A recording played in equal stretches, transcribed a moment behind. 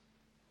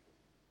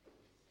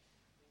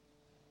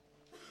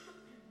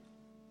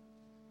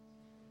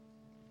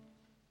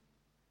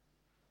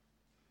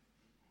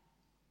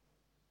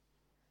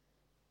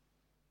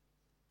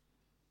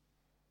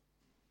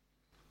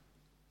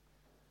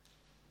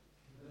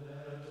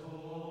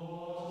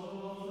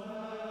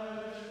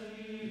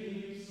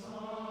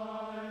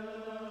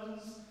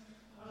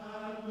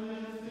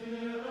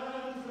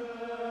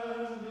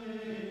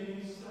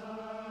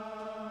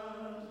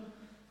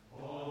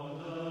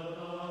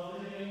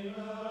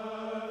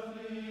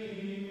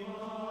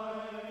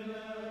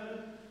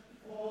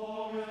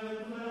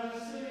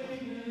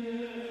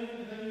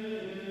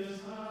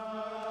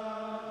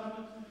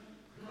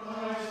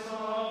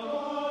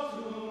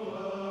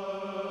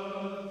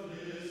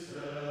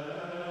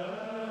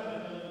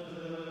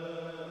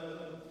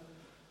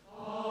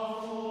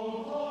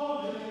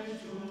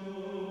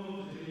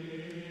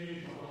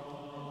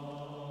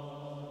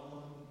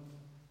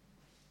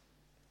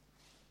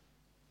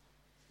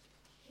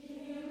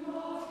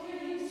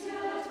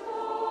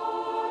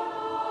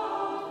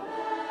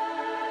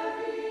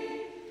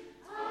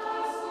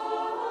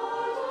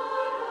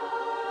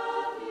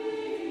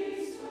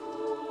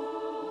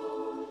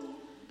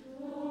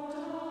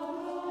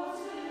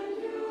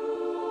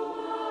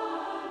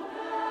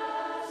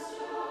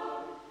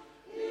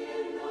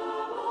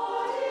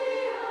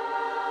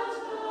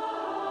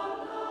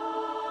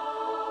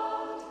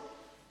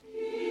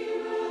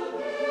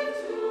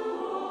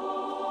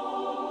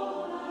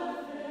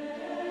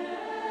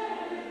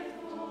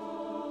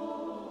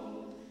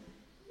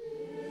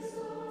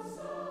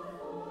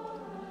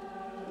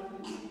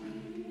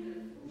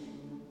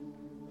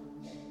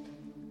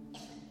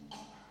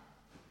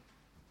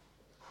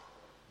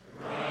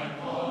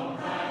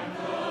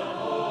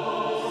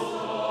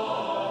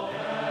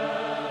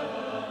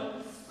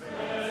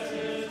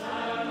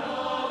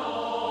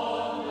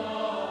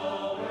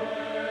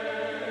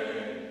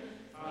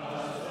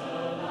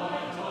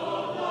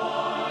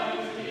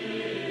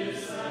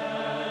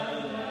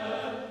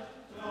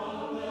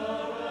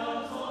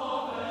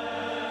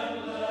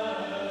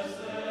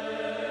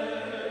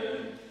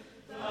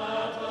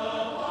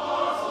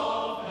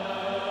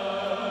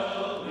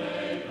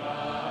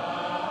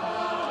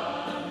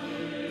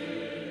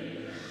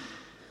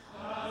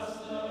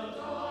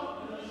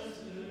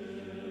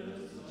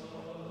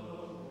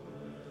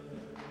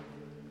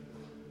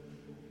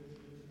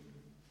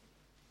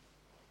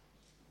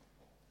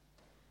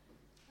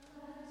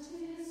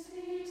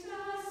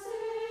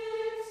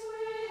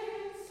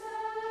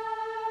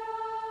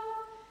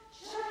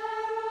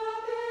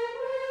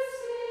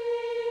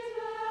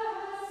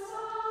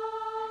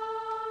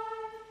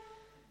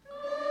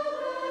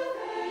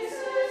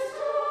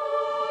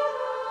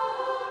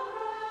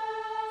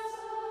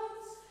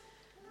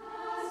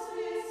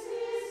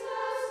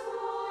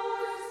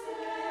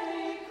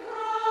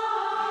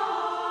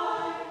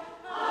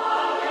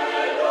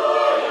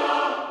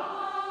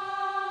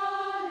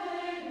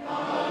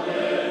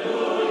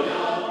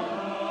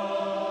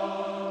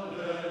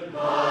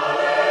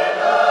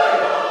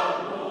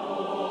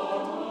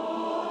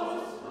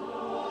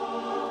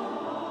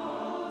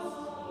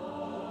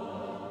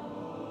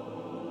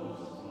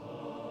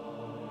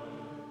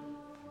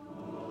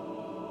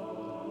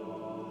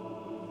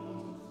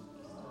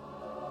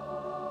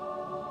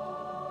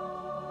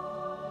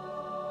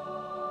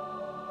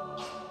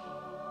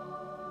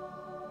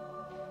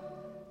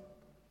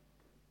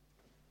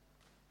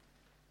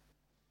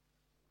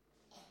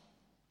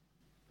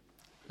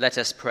Let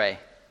us pray.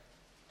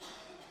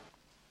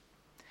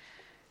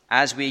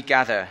 As we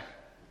gather,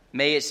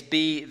 may it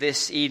be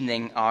this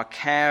evening our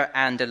care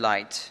and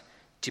delight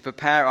to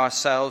prepare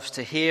ourselves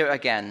to hear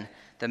again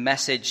the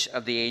message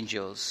of the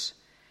angels,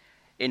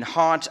 in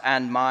heart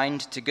and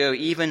mind to go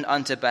even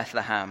unto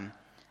Bethlehem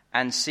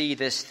and see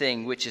this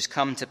thing which is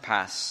come to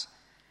pass,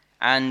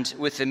 and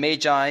with the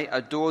Magi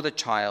adore the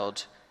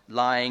child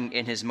lying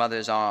in his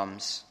mother's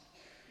arms.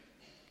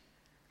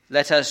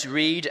 Let us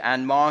read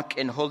and mark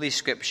in Holy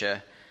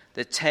Scripture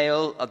the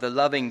tale of the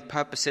loving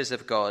purposes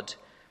of God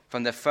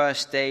from the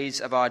first days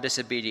of our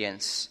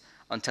disobedience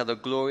until the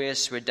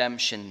glorious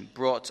redemption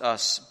brought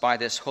us by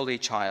this holy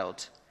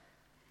child.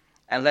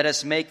 And let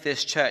us make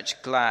this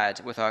church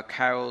glad with our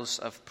carols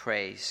of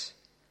praise.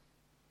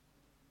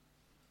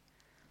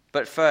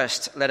 But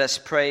first, let us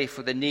pray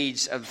for the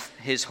needs of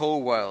his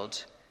whole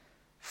world,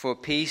 for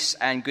peace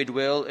and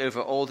goodwill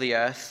over all the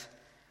earth,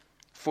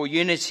 for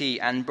unity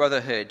and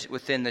brotherhood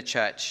within the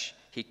church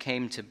he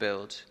came to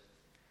build,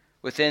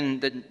 within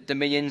the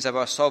dominions of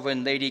our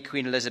sovereign Lady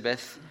Queen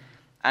Elizabeth,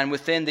 and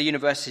within the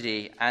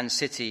University and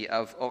city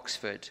of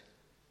Oxford.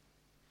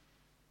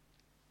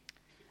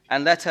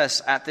 And let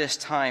us at this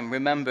time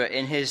remember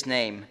in his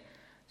name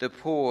the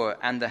poor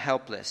and the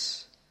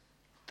helpless,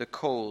 the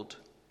cold,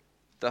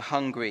 the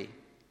hungry,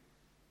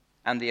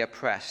 and the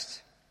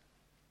oppressed,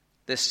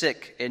 the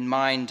sick in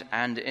mind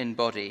and in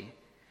body,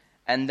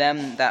 and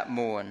them that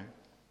mourn,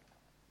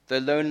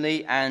 the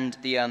lonely and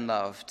the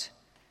unloved,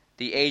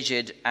 the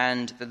aged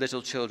and the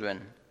little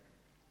children,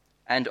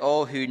 and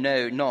all who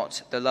know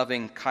not the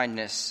loving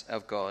kindness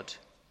of God.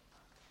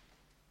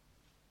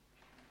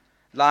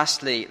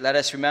 Lastly, let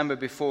us remember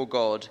before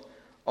God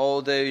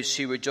all those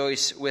who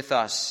rejoice with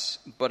us,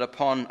 but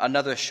upon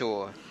another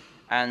shore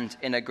and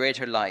in a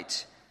greater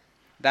light,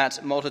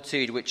 that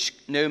multitude which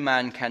no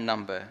man can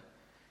number,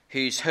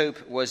 whose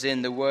hope was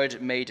in the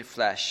Word made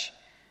flesh,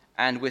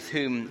 and with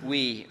whom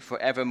we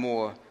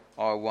forevermore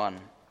are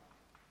one.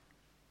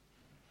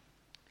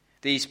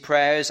 These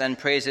prayers and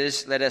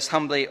praises let us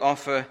humbly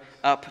offer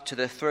up to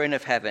the throne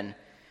of heaven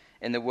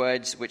in the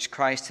words which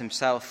Christ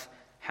himself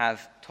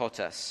hath taught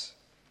us.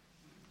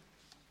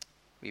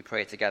 We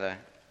pray together.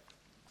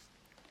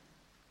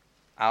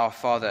 Our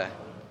Father,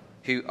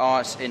 who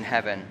art in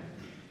heaven,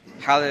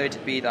 hallowed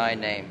be thy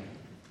name.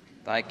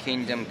 Thy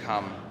kingdom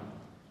come,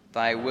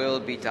 thy will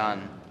be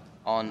done,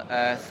 on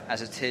earth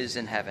as it is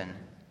in heaven.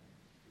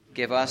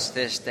 Give us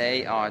this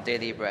day our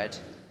daily bread,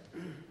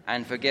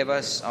 and forgive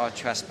us our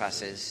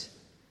trespasses,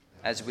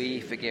 as we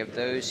forgive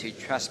those who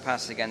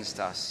trespass against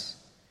us.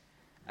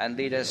 And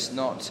lead us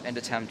not into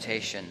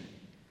temptation,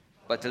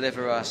 but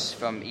deliver us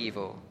from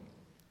evil.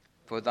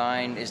 For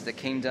thine is the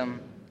kingdom,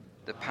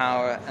 the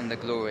power, and the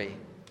glory,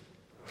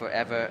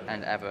 forever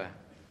and ever.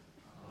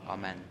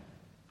 Amen.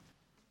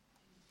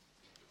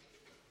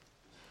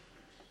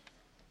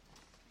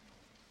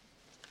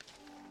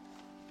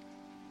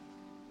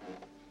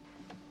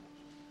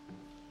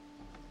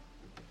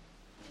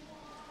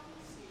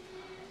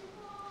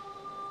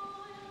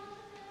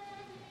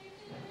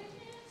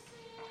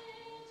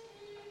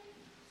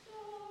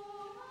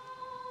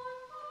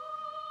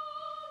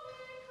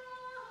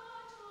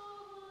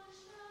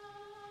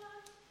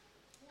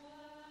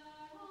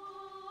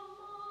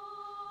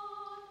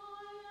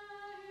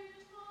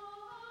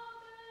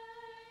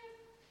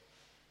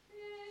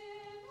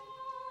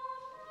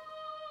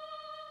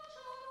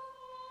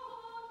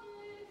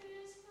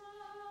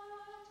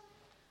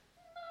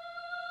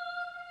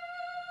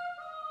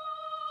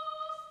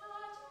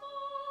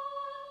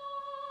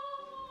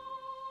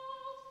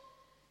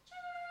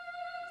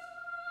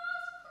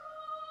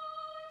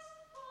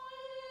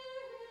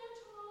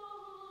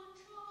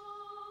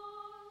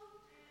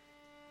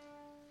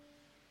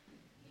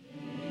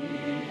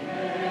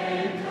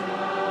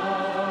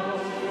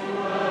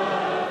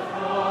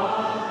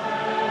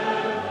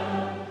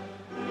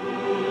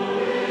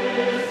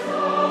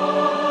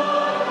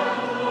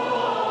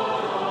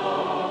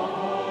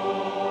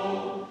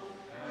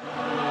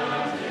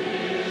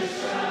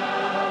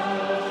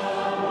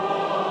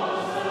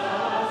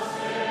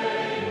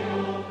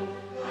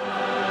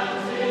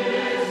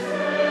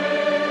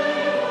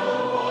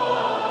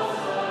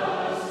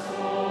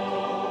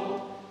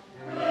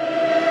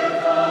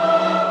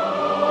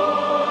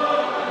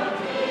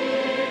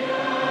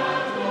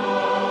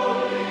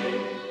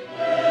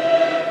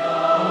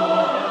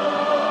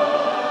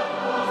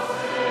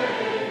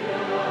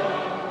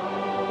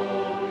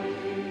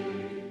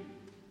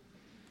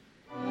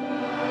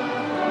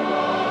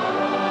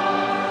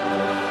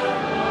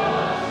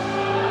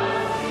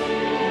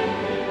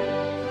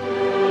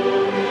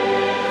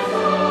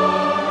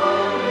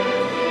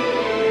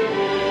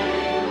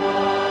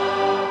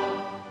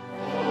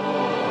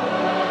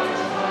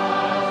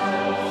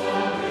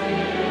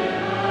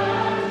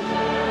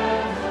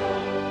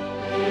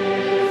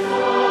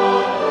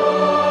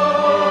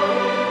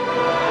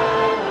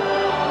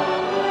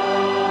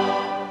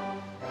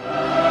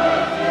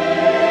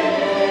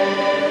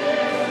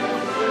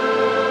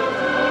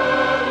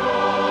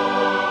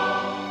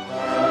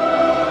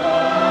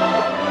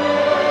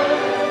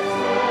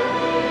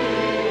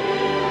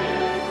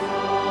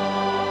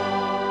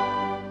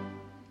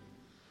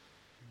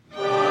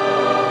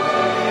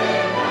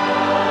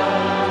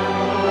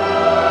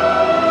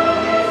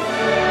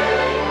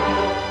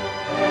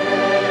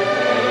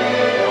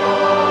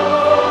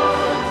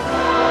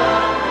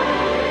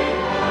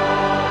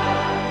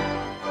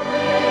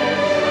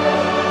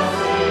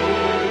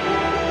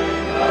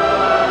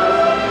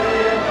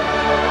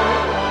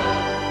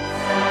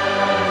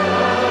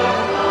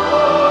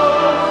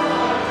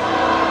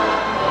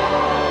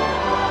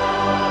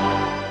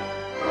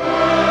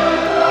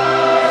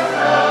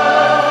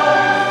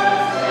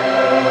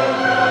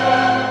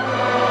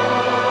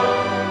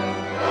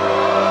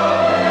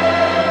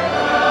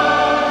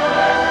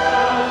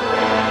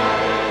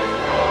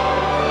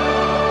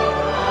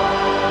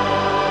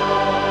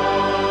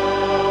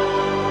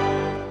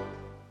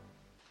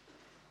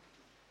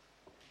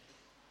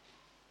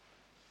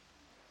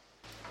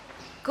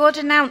 God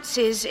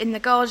announces in the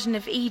Garden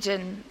of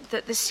Eden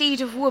that the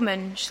seed of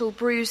woman shall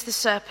bruise the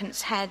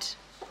serpent's head.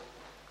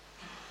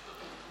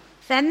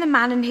 Then the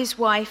man and his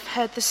wife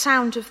heard the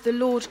sound of the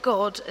Lord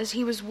God as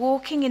he was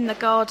walking in the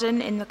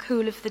garden in the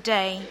cool of the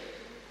day,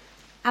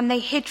 and they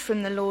hid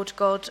from the Lord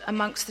God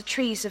amongst the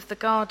trees of the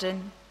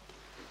garden.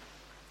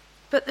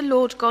 But the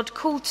Lord God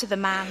called to the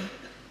man,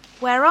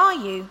 "Where are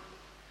you?"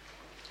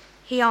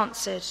 He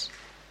answered,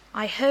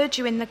 "I heard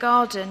you in the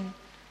garden,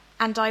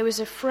 and I was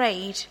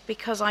afraid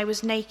because I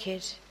was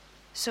naked,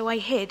 so I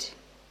hid."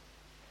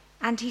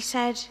 And he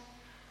said,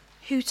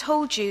 "Who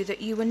told you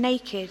that you were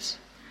naked?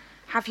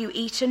 Have you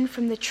eaten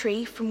from the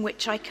tree from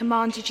which I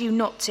commanded you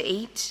not to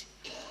eat?"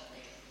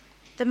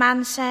 The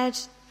man said,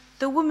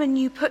 "The woman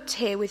you put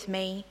here with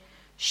me,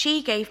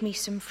 she gave me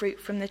some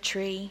fruit from the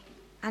tree,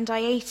 and I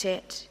ate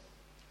it."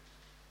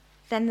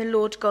 Then the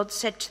Lord God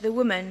said to the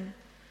woman,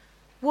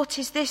 "What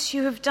is this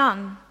you have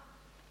done?"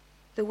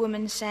 The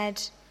woman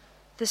said,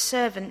 "The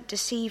servant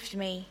deceived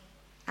me,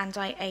 and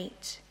I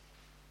ate."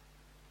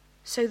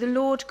 So the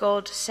Lord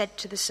God said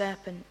to the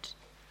serpent,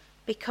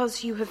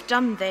 "Because you have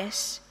done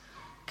this,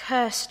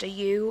 cursed are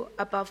you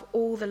above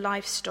all the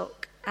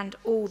livestock and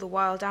all the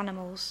wild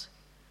animals.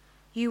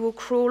 You will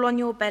crawl on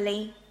your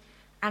belly,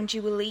 and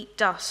you will eat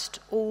dust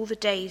all the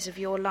days of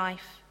your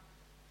life.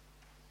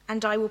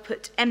 And I will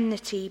put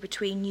enmity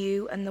between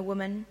you and the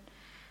woman,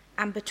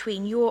 and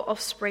between your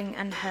offspring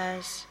and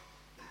hers.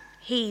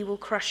 He will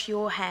crush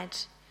your head,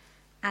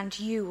 and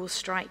you will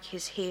strike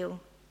his heel."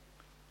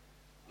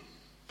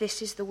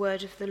 This is the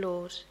word of the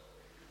Lord.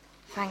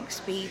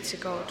 Thanks be to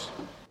God.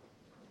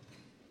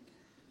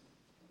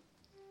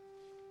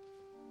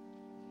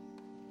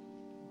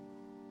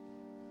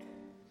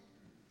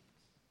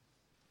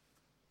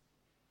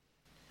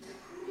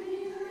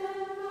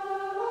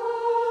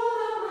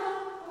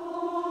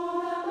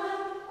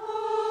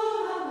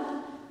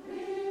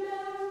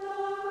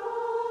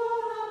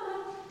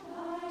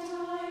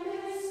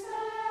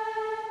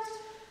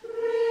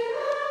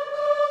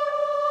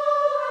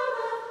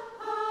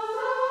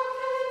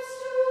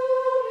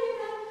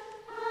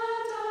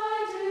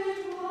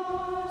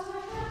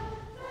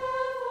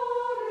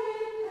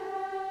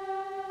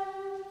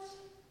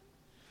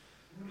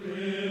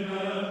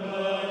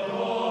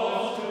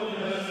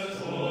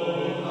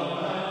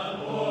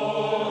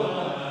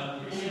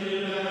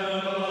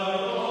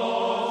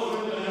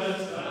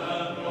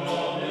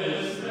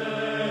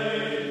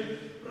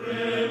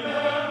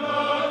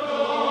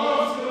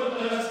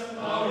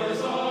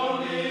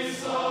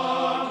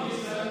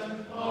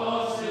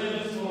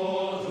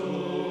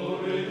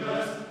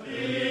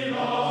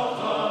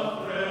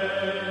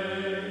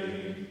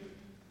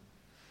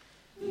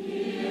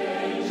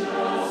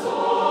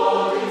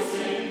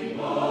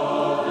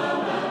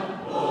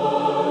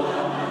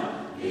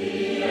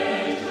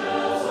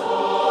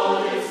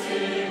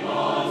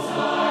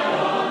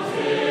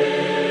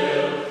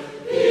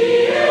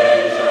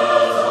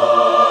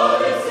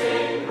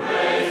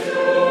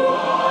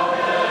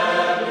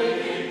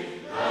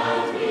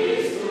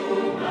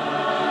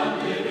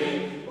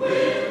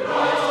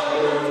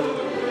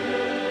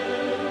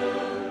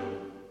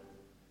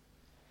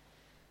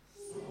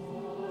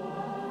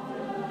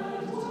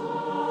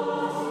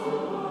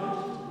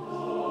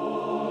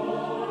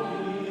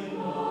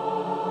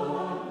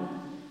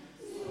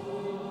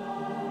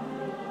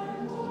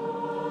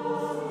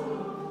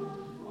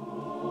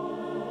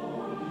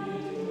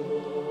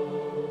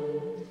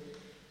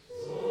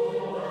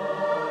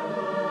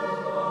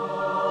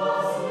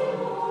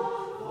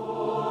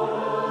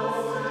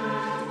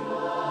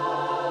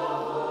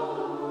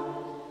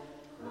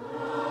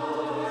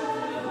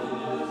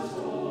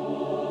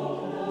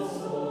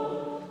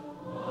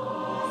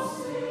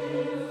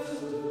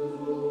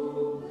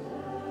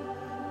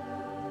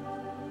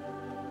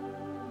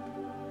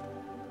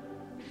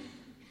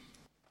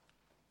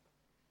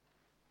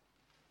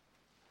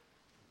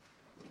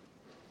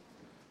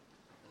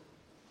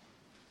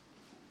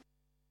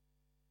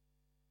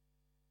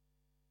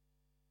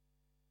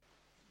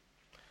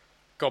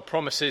 God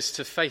promises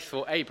to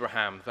faithful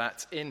Abraham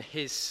that in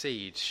his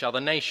seed shall the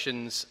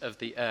nations of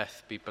the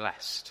earth be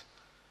blessed.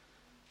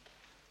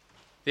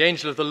 The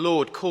angel of the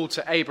Lord called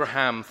to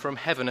Abraham from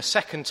heaven a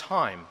second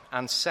time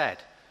and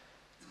said,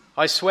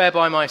 "I swear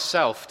by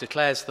myself,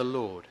 declares the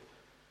Lord,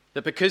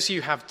 that because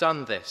you have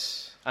done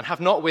this and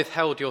have not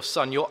withheld your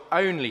son, your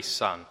only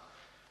son,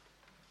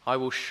 I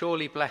will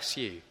surely bless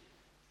you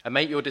and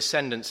make your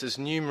descendants as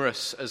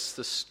numerous as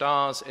the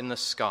stars in the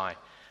sky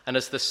and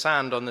as the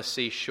sand on the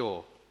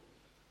seashore.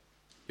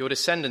 Your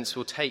descendants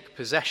will take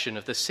possession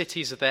of the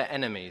cities of their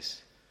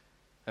enemies,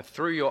 and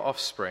through your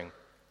offspring,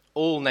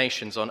 all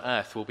nations on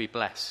earth will be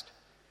blessed,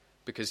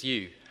 because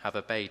you have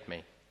obeyed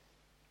me."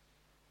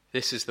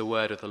 This is the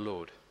word of the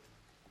Lord.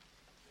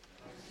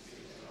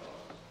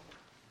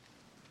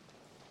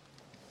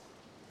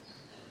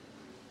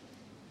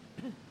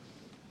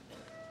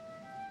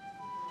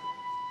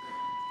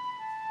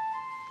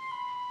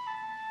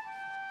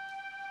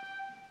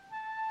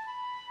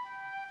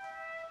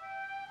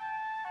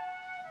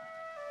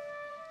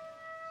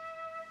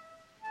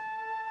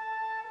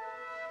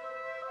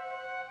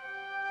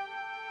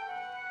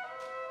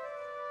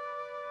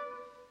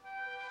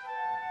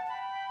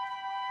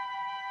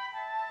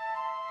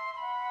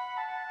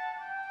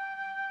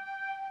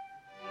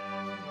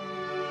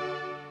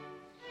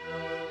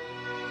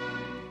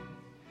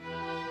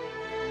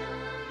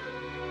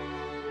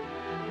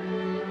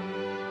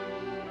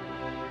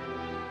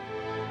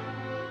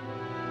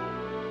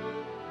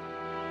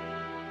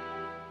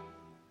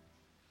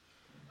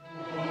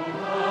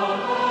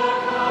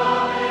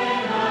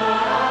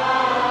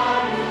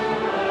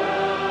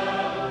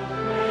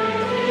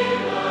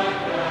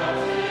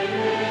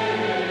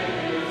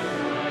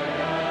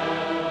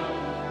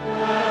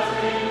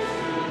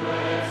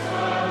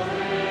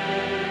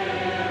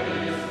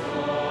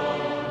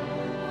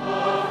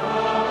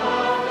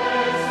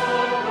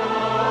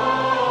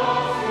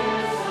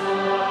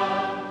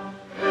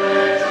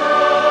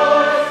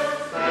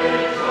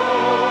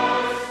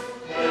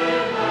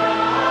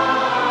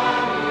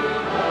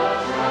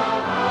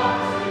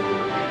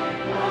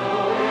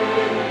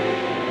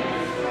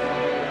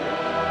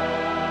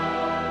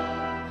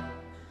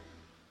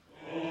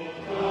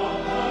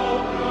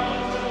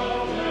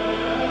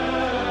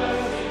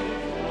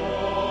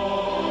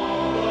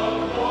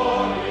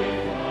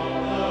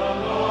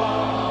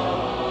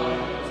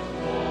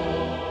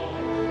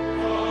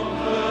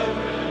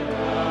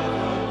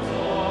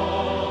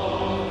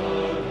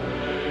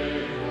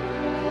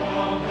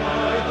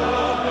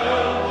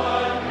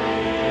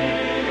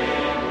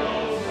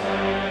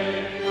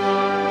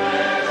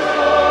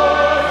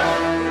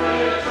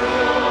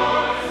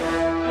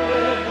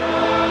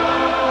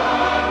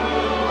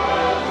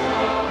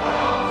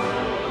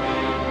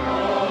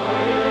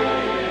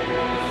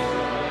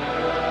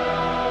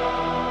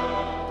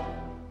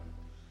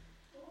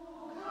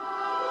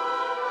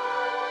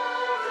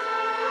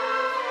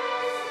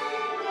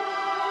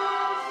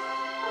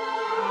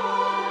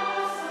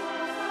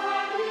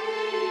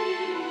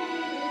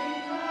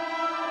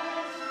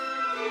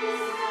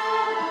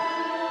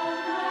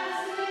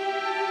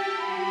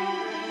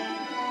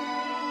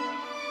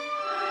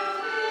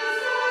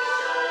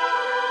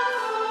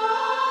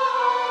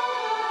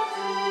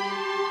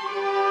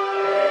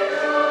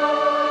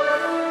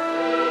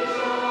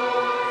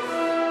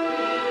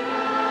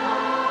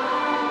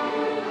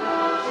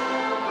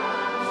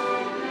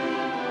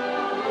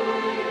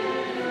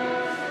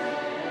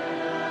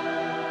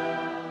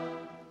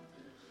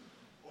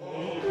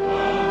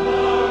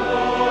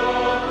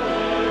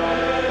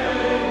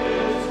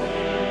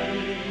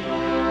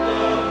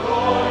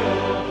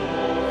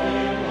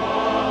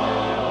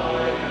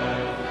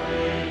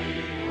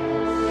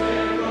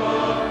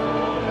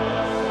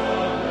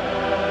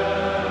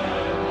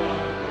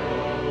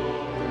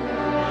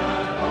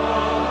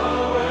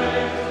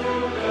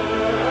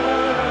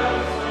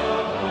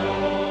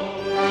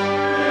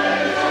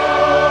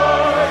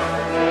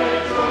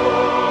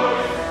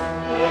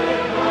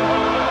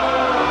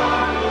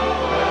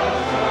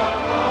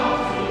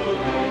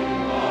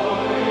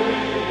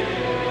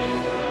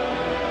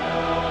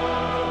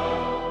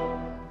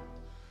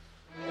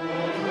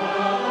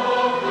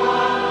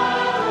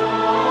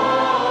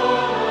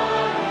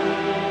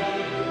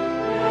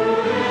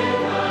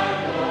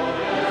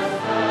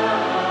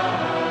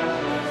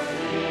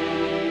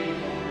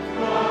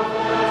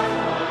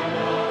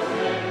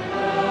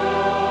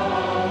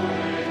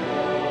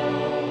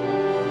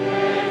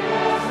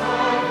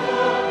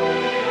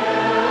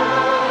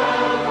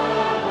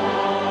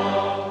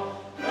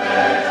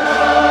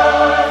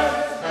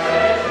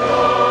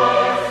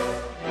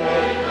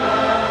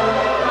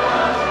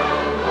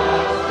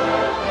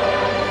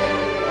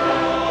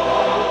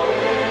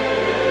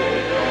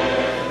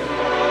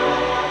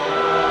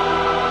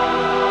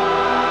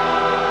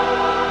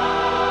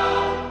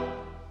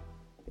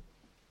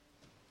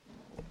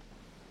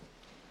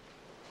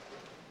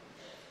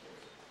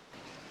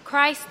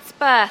 Christ's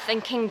birth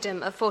and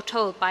kingdom are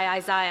foretold by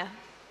Isaiah.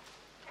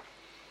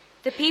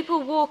 The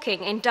people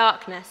walking in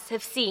darkness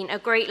have seen a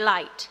great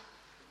light.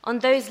 On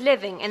those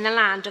living in the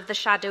land of the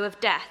shadow of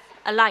death,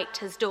 a light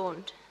has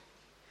dawned.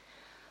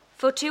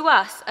 For to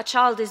us a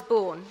child is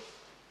born,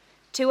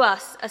 to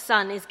us a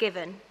son is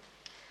given,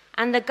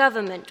 and the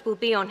government will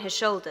be on his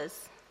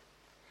shoulders.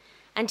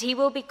 And he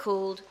will be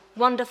called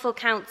Wonderful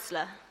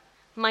Counselor,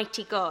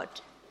 Mighty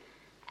God,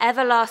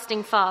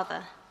 Everlasting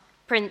Father,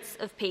 Prince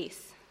of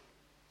Peace.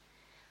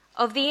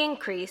 Of the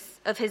increase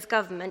of his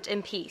government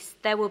and peace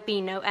there will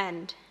be no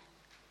end.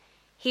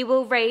 He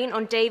will reign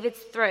on David's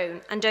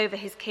throne and over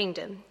his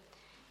kingdom,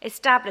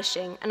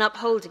 establishing and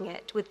upholding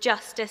it with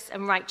justice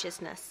and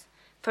righteousness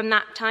from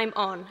that time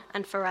on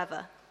and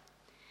forever.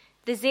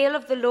 The zeal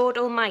of the Lord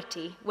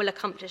Almighty will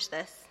accomplish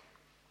this.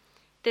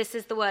 This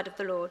is the word of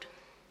the Lord.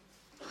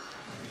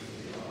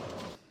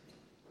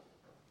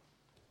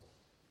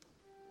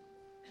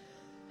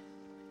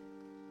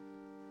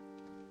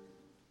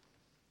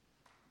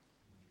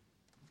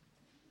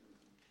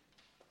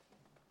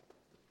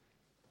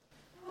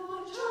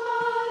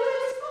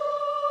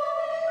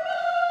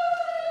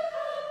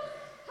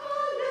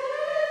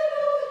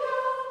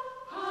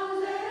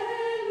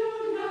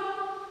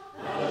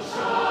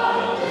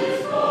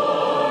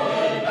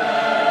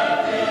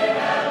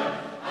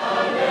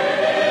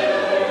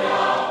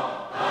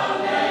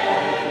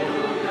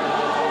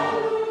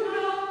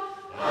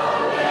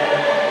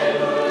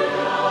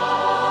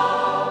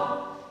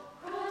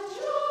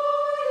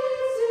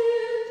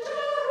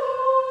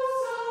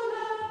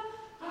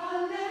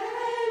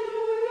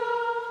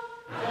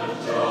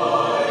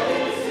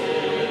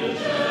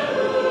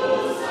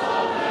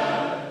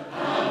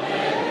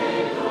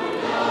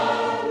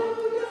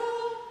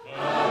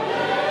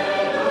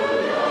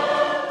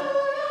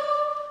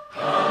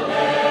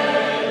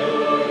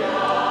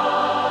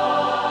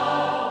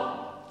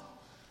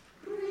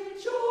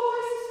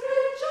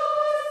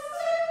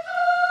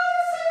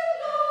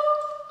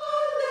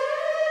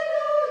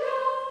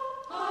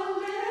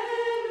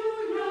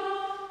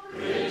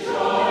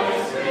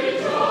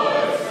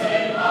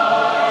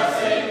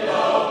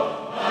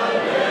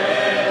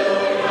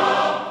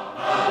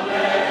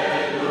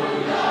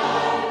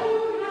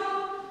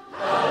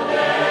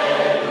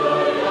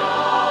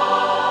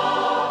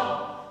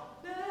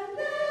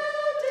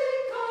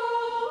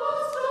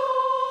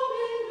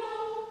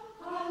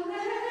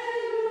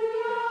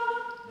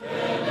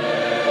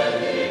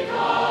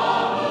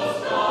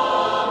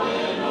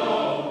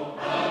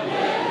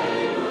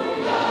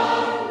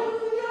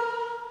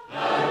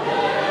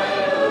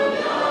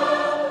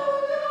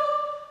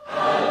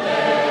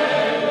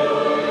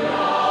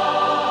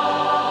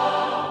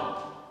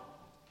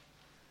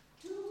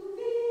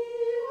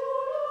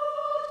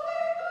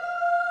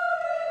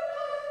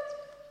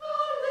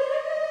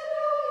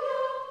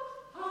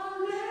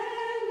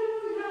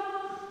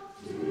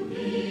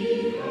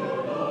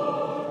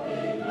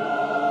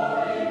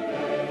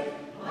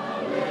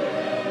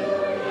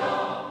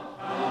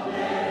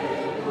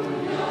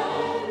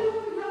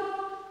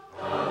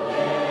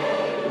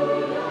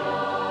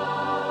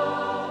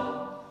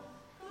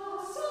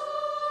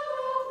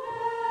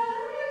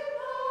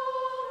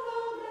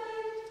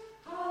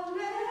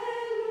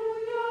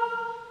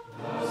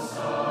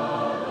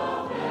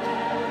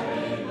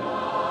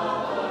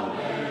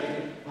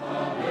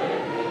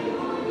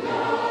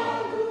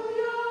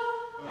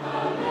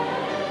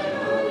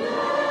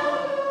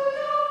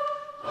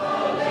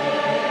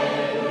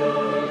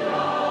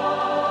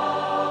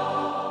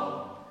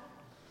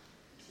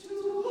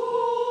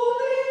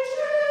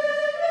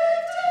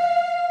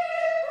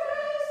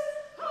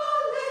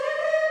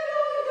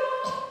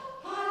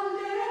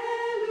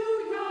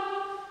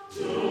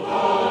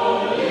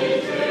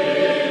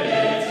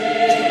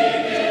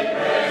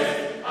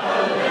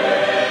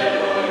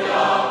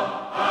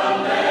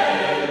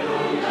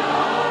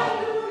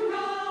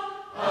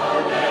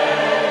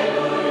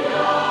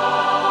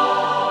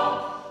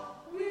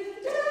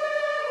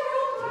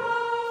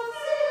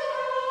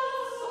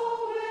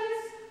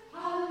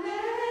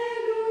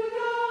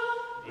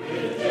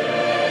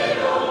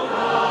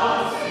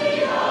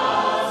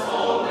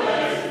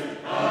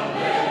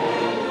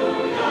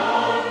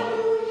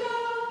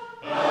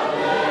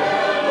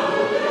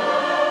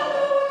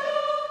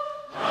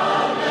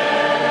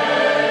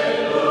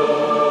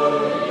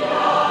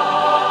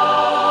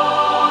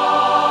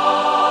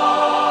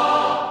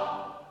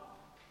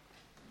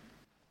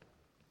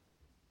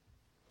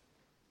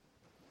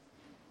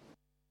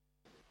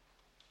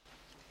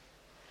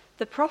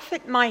 The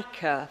prophet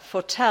Micah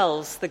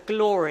foretells the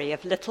glory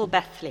of little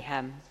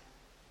Bethlehem.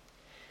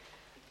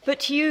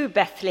 But you,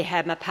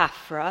 Bethlehem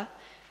Epaphra,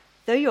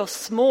 though you're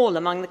small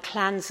among the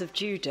clans of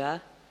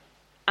Judah,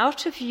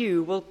 out of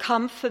you will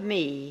come for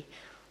me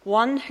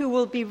one who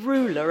will be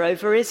ruler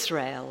over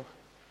Israel,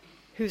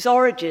 whose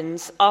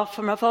origins are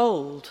from of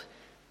old,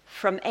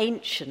 from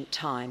ancient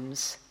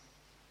times.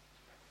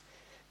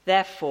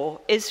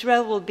 Therefore,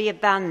 Israel will be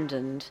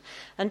abandoned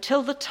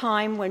until the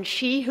time when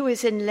she who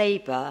is in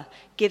labor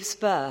gives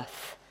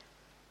birth,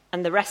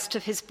 and the rest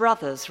of his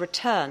brothers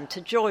returned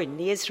to join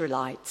the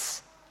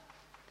Israelites.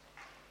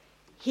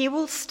 He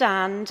will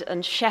stand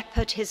and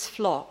shepherd his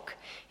flock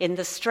in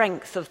the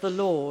strength of the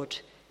Lord,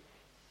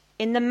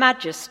 in the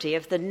majesty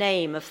of the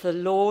name of the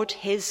Lord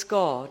his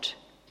God.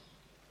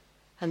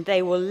 And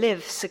they will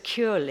live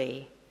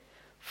securely,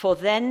 for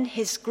then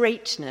his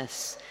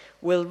greatness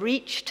will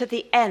reach to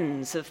the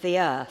ends of the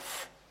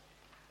earth,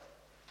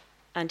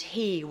 and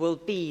he will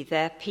be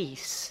their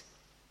peace.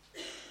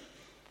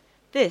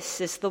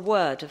 This is the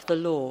word of the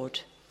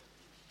Lord.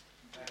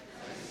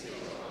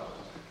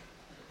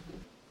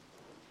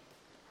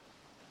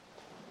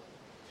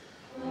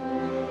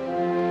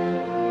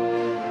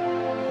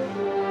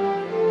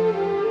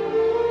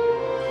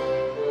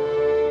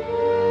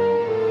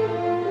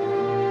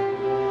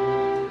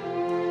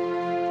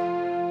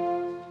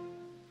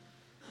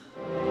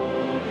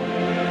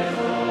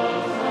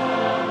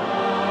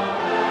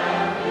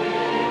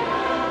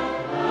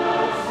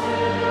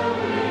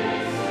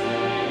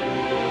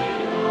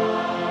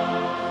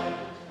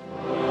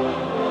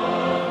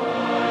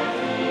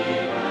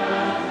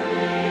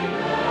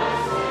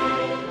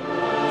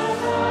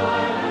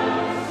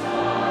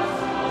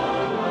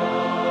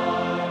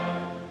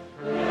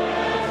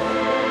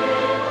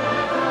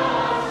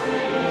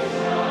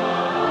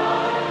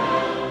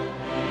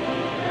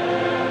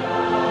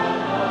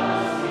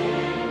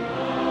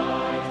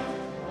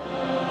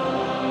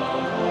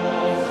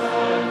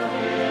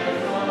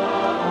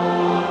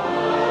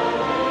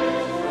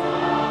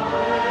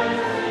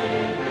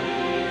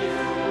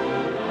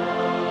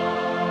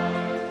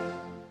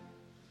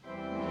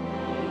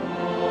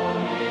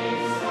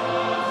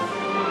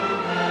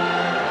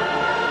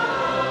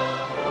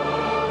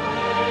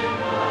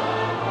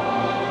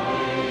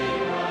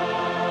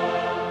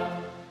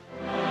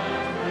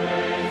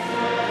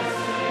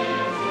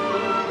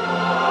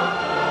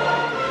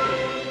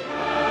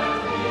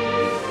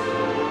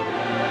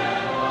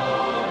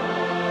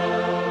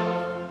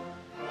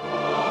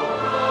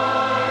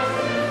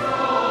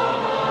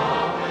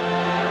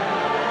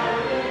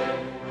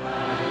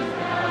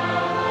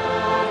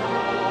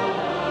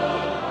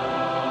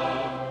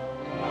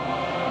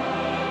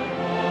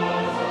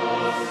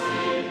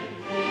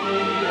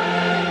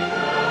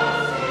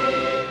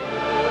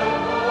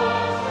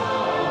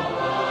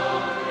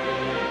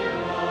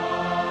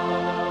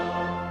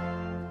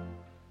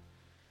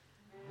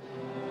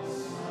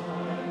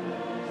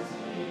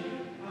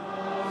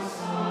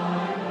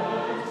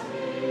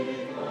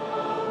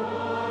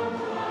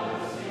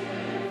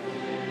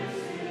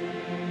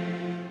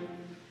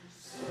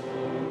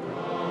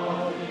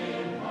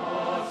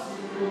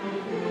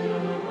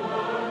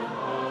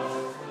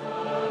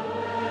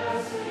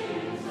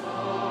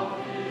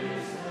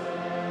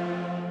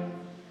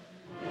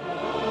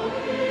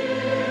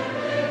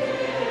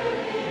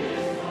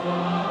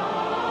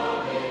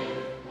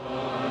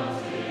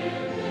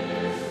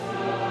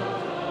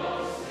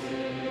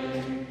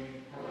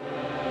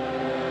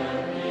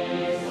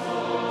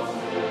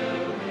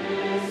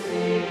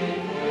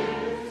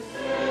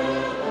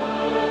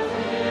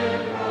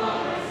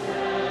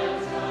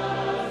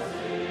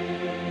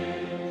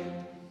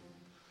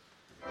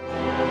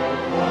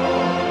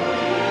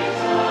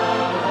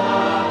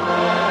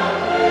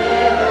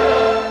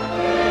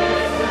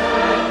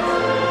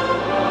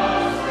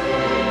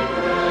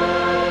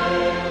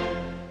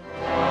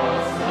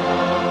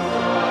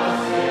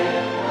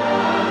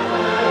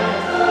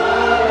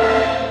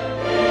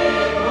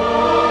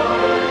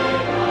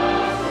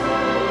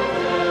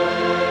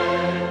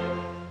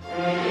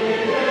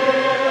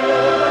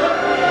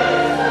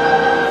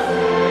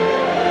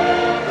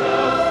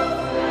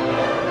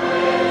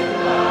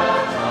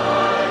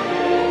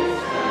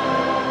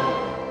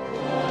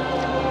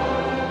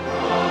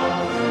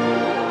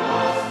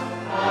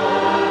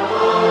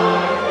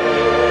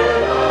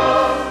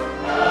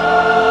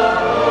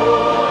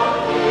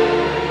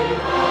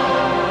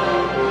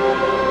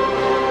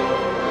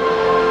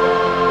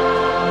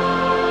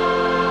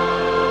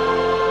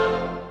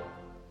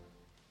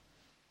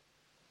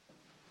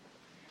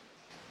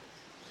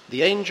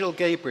 The angel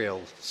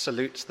Gabriel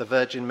salutes the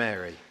Virgin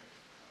Mary.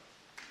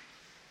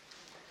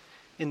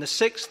 In the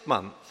 6th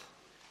month,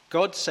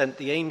 God sent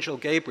the angel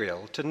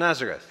Gabriel to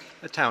Nazareth,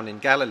 a town in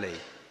Galilee,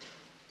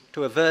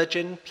 to a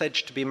virgin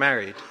pledged to be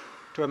married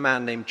to a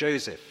man named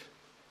Joseph,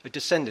 a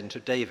descendant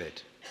of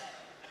David.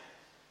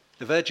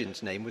 The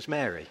virgin's name was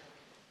Mary.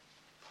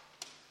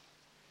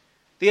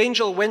 The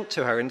angel went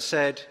to her and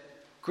said,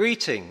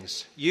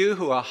 "Greetings, you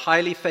who are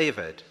highly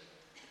favored.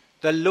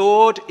 The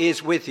Lord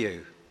is with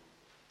you."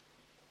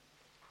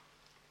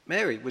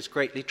 Mary was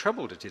greatly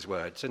troubled at his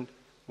words and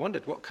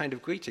wondered what kind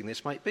of greeting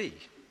this might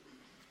be.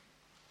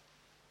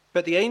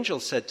 But the angel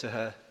said to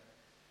her,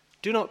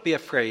 "Do not be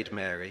afraid,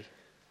 Mary.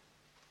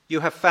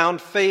 You have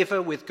found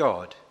favor with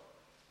God.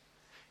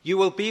 You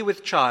will be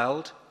with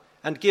child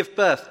and give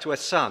birth to a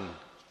son,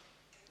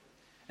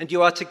 and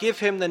you are to give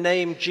him the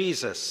name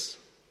Jesus.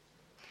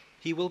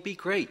 He will be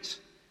great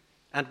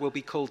and will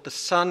be called the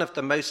Son of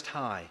the Most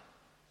High.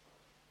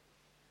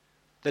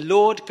 The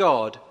Lord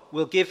God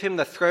will give him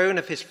the throne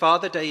of his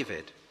father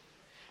David,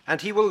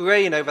 and he will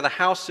reign over the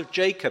house of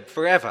Jacob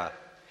forever.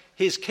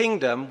 His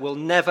kingdom will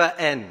never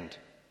end."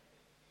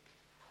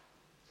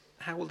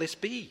 "How will this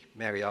be?"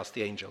 Mary asked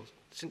the angel,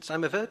 "since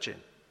I'm a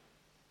virgin?"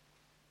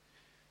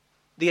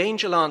 The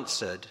angel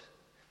answered,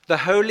 "The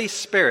Holy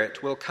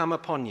Spirit will come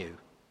upon you,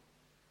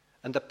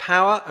 and the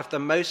power of the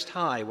Most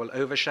High will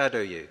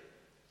overshadow you.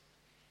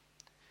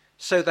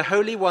 So the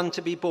Holy One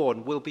to be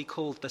born will be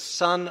called the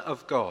Son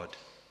of God.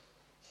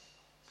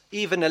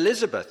 Even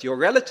Elizabeth, your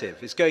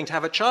relative, is going to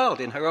have a child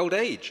in her old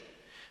age,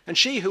 and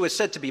she who was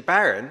said to be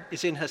barren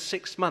is in her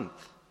 6th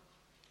month.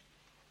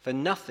 For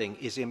nothing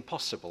is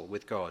impossible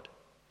with God."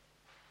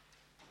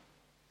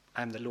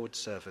 "I am the Lord's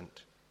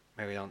servant,"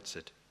 Mary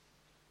answered.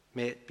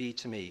 "May it be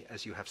to me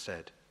as you have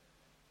said."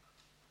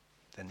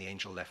 Then the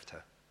angel left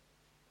her.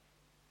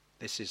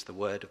 This is the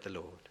word of the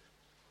Lord.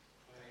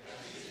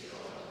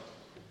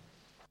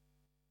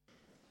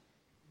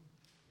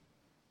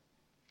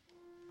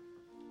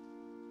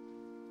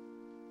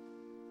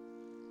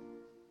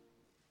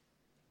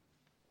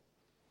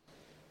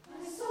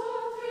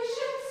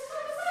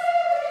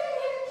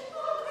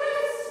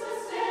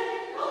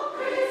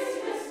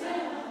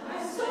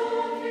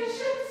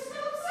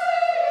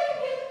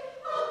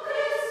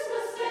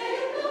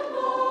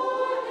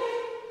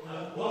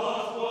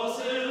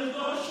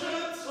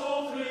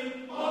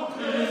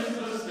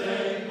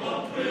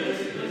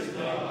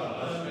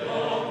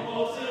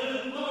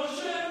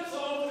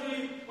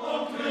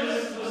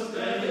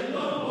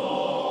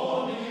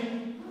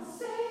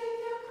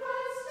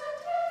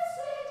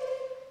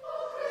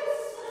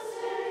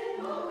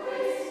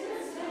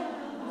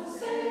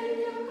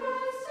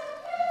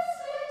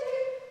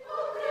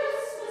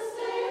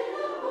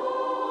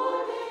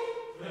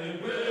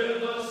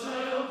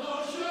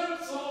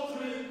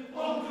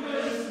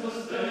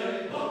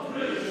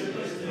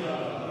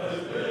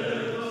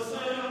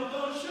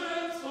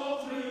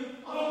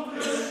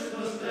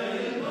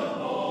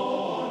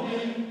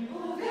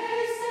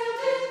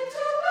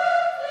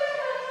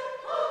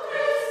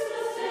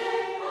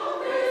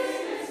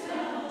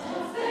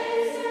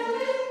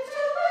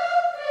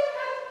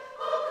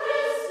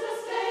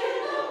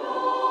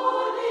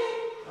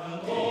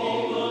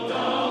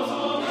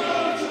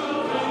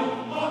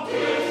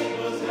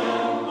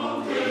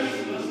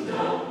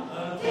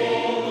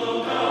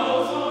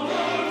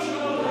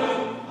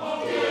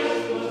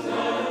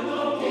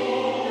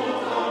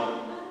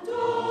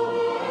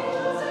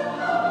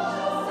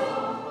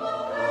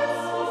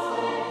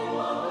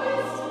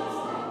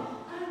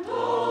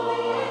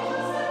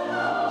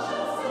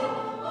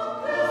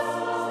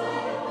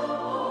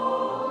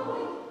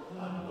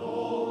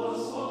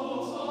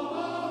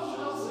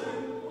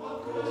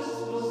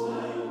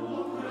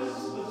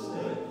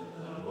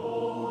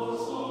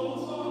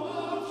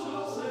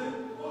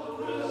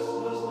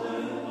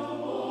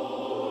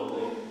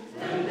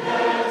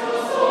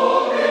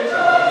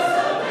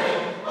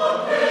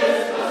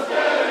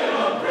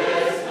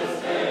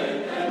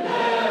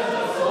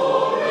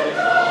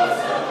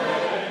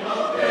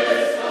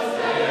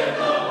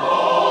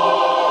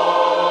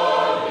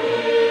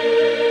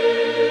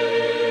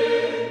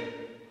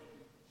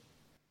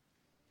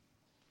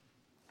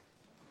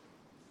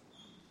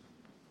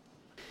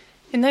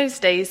 In those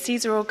days,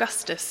 Caesar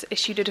Augustus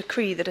issued a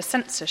decree that a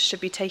census should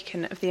be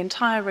taken of the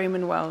entire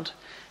Roman world,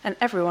 and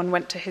everyone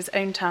went to his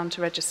own town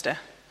to register.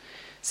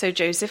 So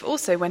Joseph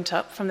also went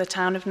up from the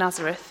town of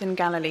Nazareth in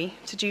Galilee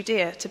to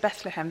Judea, to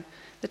Bethlehem,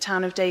 the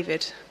town of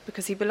David,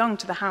 because he belonged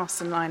to the house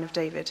and line of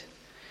David.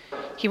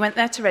 He went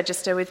there to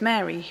register with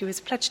Mary, who was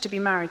pledged to be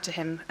married to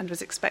him and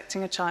was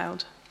expecting a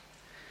child.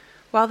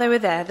 While they were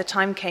there, the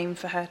time came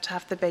for her to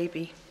have the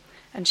baby,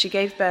 and she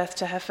gave birth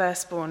to her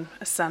firstborn,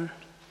 a son.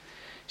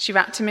 She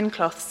wrapped him in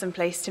cloths and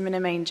placed him in a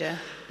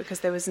manger,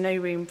 because there was no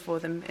room for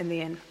them in the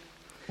inn.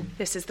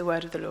 This is the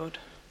word of the Lord.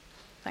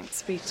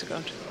 Thanks be to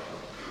God.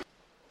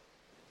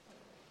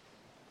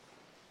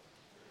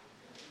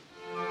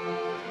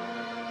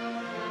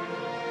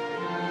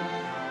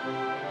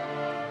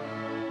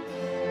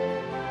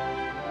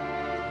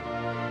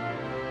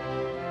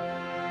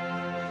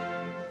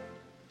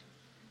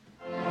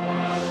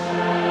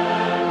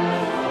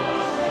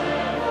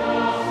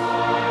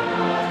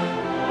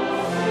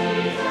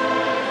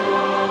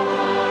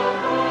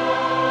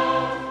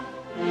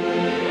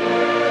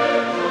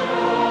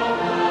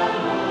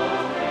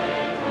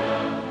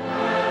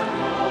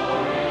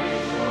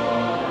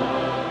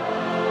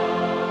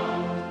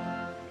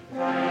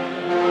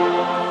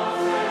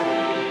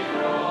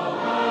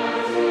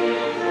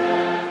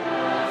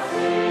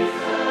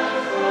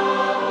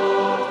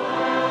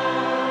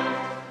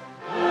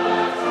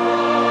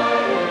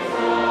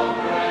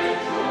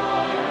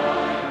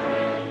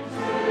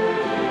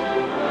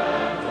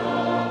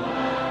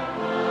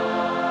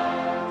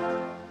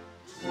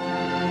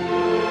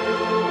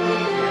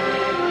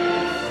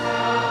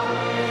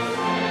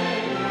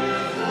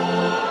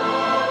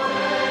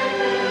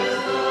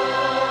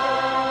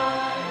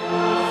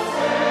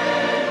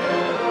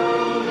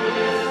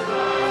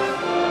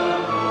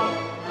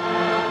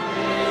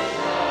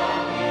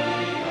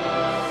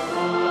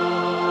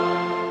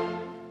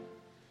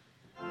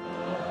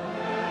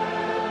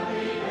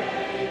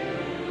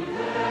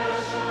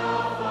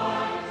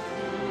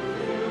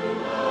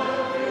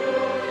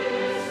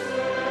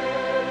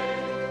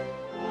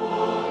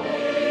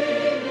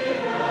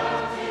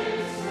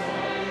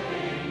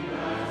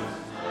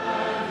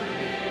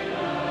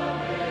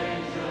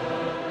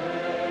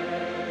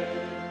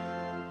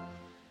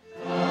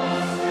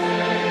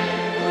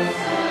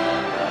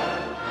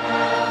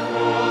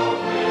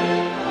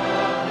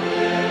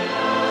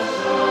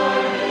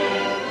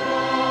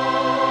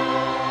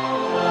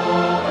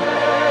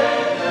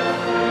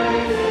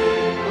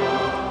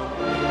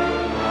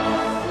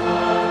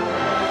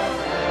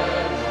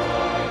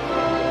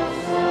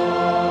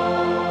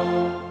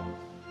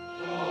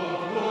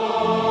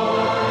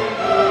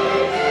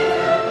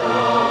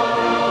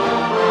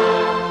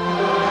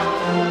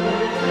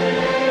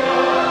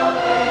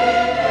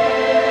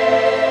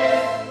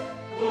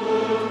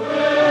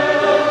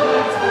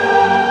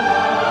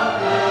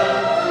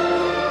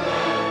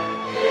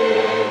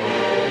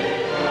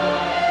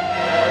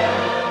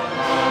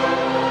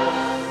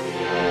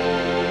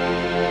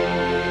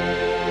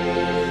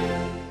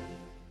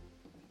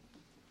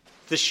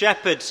 The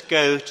shepherds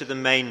go to the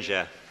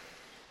manger.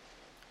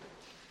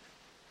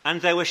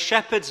 And there were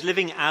shepherds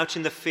living out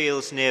in the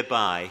fields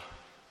nearby,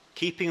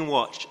 keeping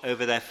watch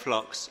over their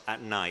flocks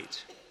at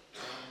night.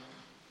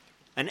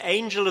 An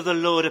angel of the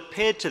Lord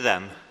appeared to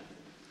them,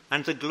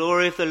 and the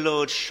glory of the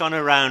Lord shone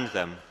around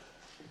them,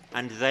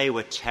 and they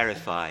were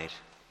terrified.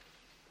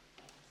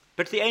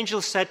 But the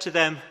angel said to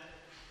them,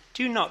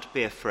 "Do not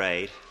be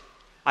afraid.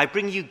 I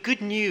bring you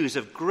good news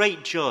of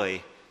great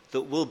joy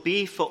that will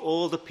be for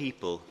all the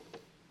people.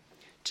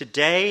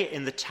 Today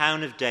in the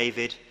town of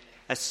David,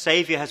 a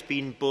Saviour has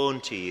been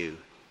born to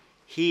you.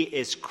 He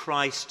is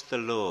Christ the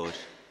Lord.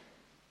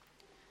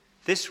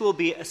 This will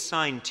be a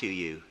sign to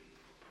you.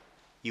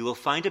 You will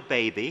find a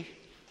baby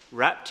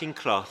wrapped in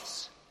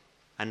cloths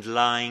and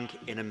lying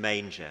in a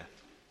manger."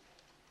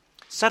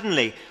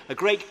 Suddenly, a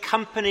great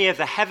company of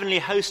the heavenly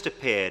host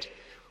appeared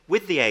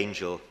with the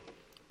angel,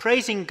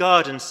 praising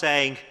God and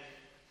saying,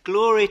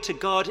 "Glory to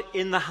God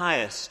in the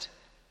highest,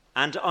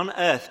 and on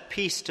earth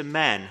peace to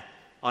men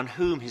on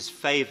whom his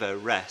favour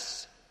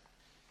rests."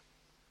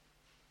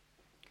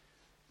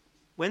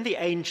 When the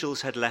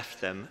angels had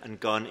left them and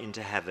gone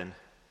into heaven,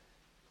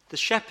 the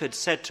shepherds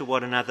said to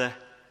one another,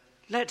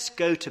 "Let's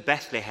go to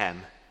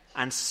Bethlehem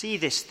and see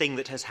this thing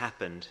that has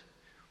happened,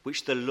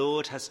 which the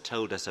Lord has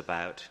told us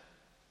about."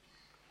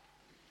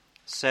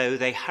 So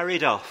they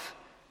hurried off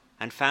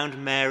and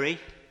found Mary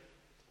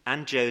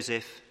and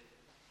Joseph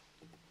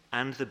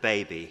and the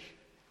baby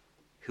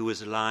who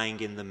was lying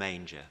in the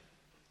manger.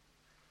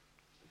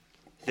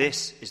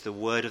 This is the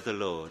word of the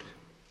Lord.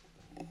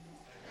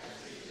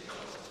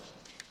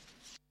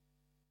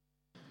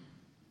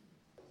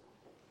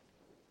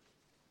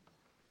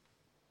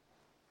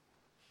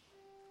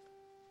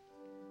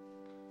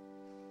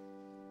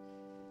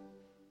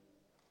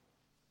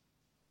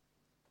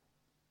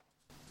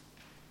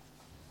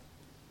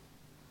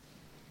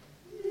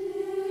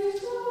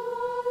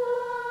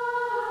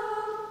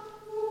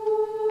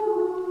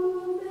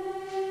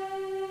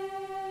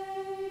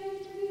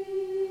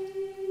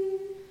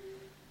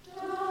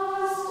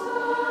 Dost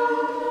thou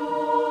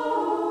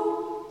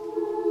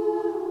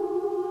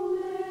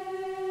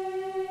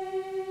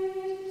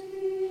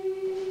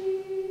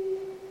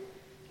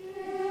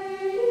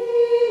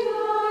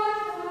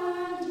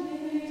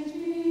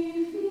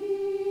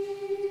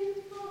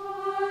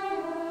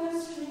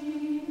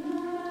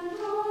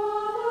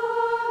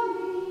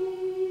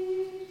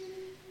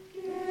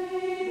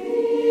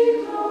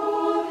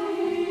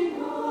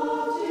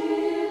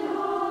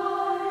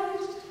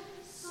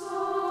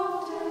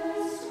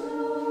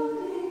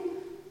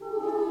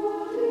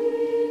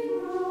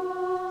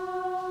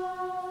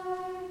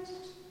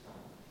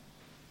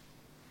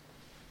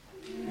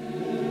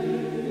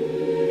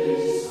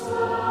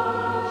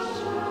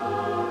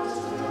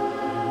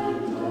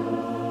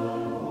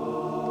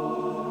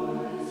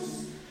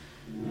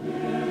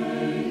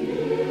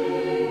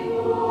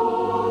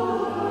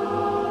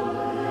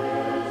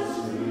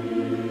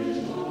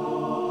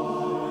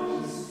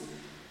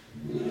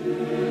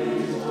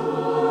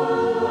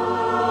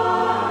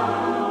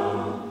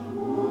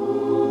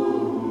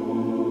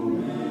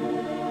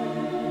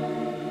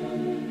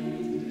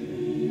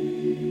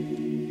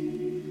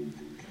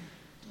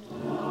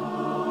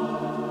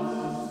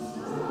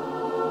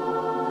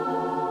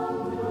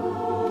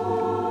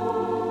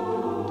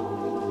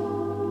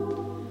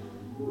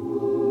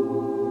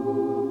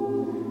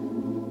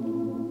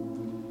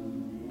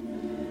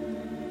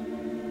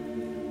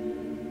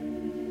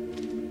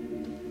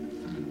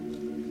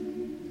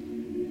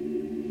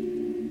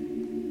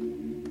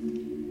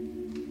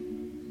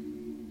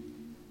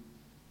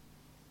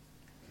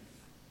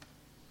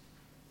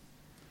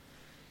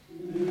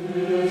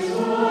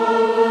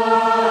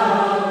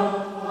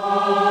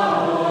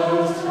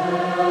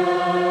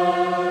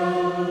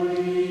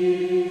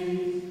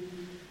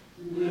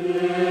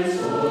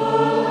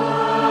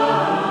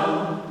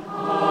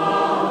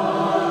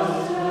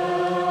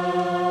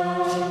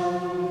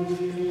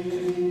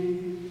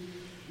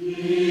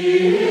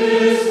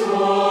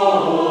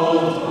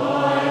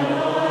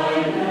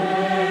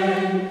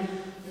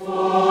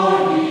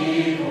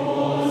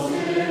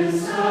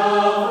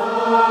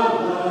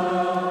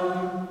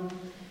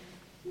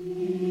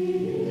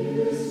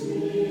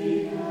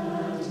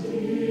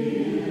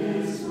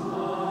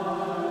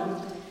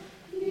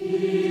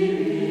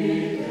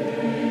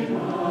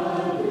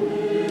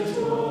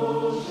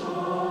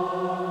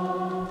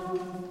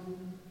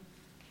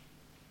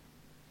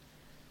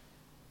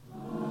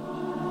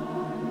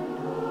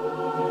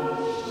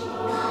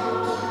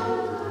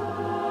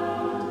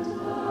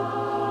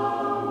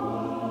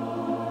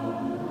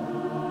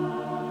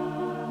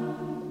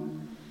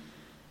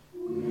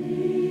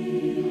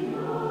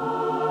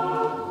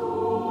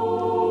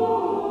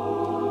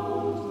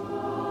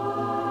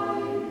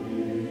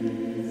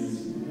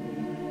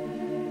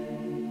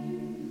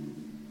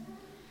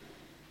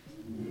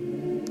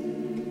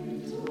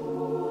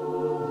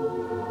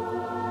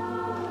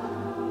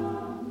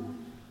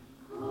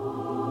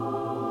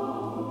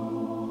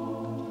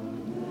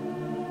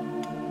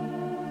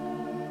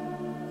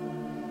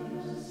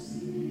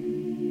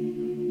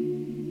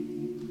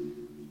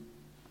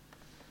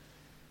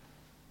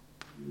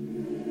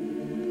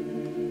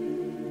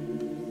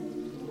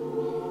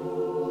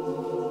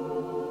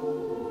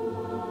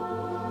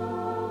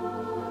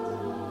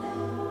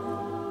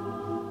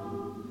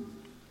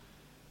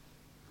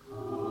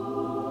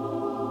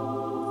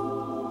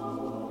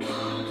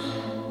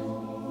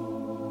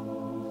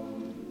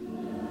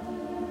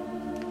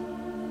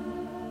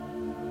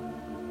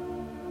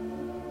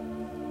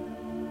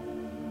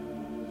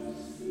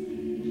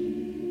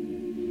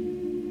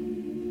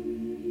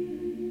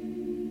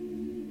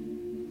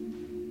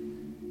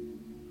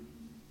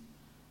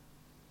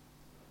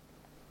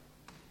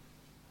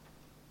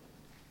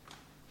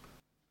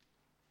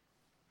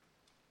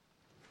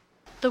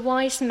The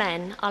wise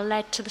men are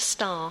led to the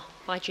star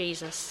by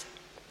Jesus.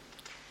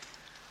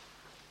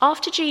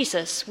 After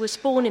Jesus was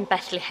born in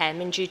Bethlehem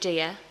in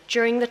Judea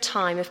during the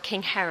time of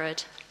King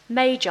Herod,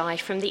 Magi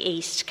from the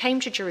east came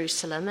to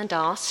Jerusalem and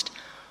asked,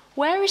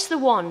 "Where is the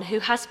one who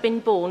has been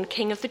born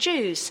King of the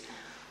Jews?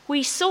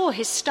 We saw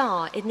his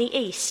star in the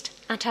east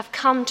and have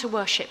come to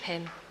worship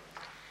him."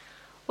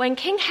 When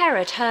King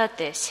Herod heard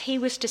this, he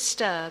was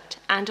disturbed,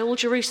 and all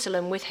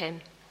Jerusalem with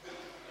him.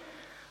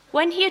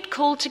 When he had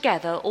called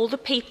together all the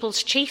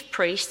people's chief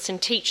priests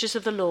and teachers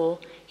of the law,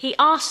 he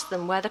asked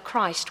them where the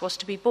Christ was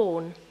to be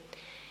born.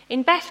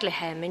 "In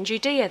Bethlehem, in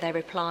Judea," they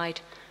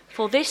replied,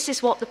 "for this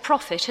is what the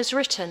prophet has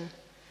written.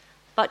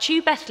 But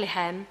you,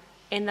 Bethlehem,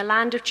 in the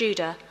land of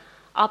Judah,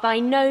 are by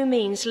no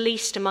means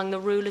least among the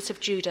rulers of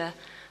Judah,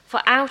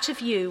 for out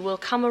of you will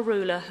come a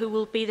ruler who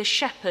will be the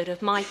shepherd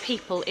of my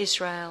people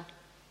Israel."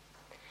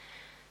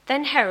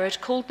 Then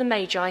Herod called the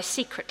Magi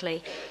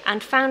secretly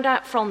and found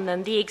out from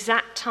them the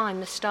exact time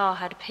the star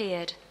had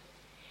appeared.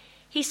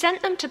 He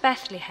sent them to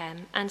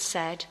Bethlehem and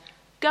said,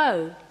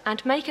 "Go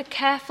and make a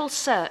careful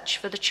search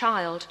for the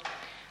child.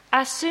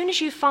 As soon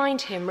as you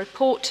find him,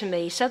 report to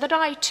me so that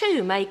I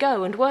too may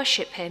go and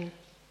worship him."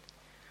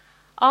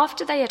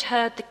 After they had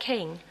heard the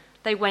king,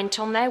 they went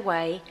on their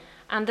way,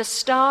 and the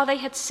star they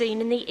had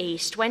seen in the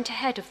east went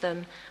ahead of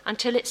them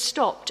until it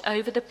stopped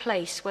over the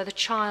place where the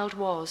child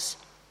was.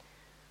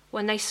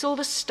 When they saw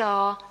the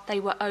star, they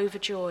were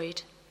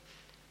overjoyed.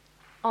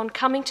 On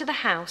coming to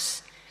the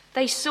house,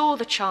 they saw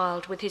the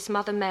child with his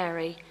mother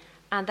Mary,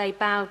 and they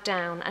bowed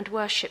down and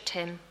worshipped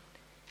him.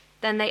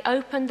 Then they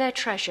opened their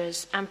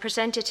treasures and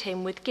presented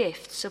him with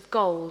gifts of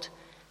gold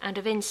and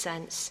of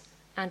incense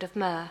and of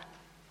myrrh.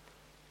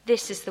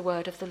 This is the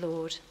word of the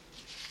Lord.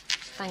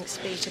 Thanks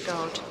be to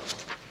God.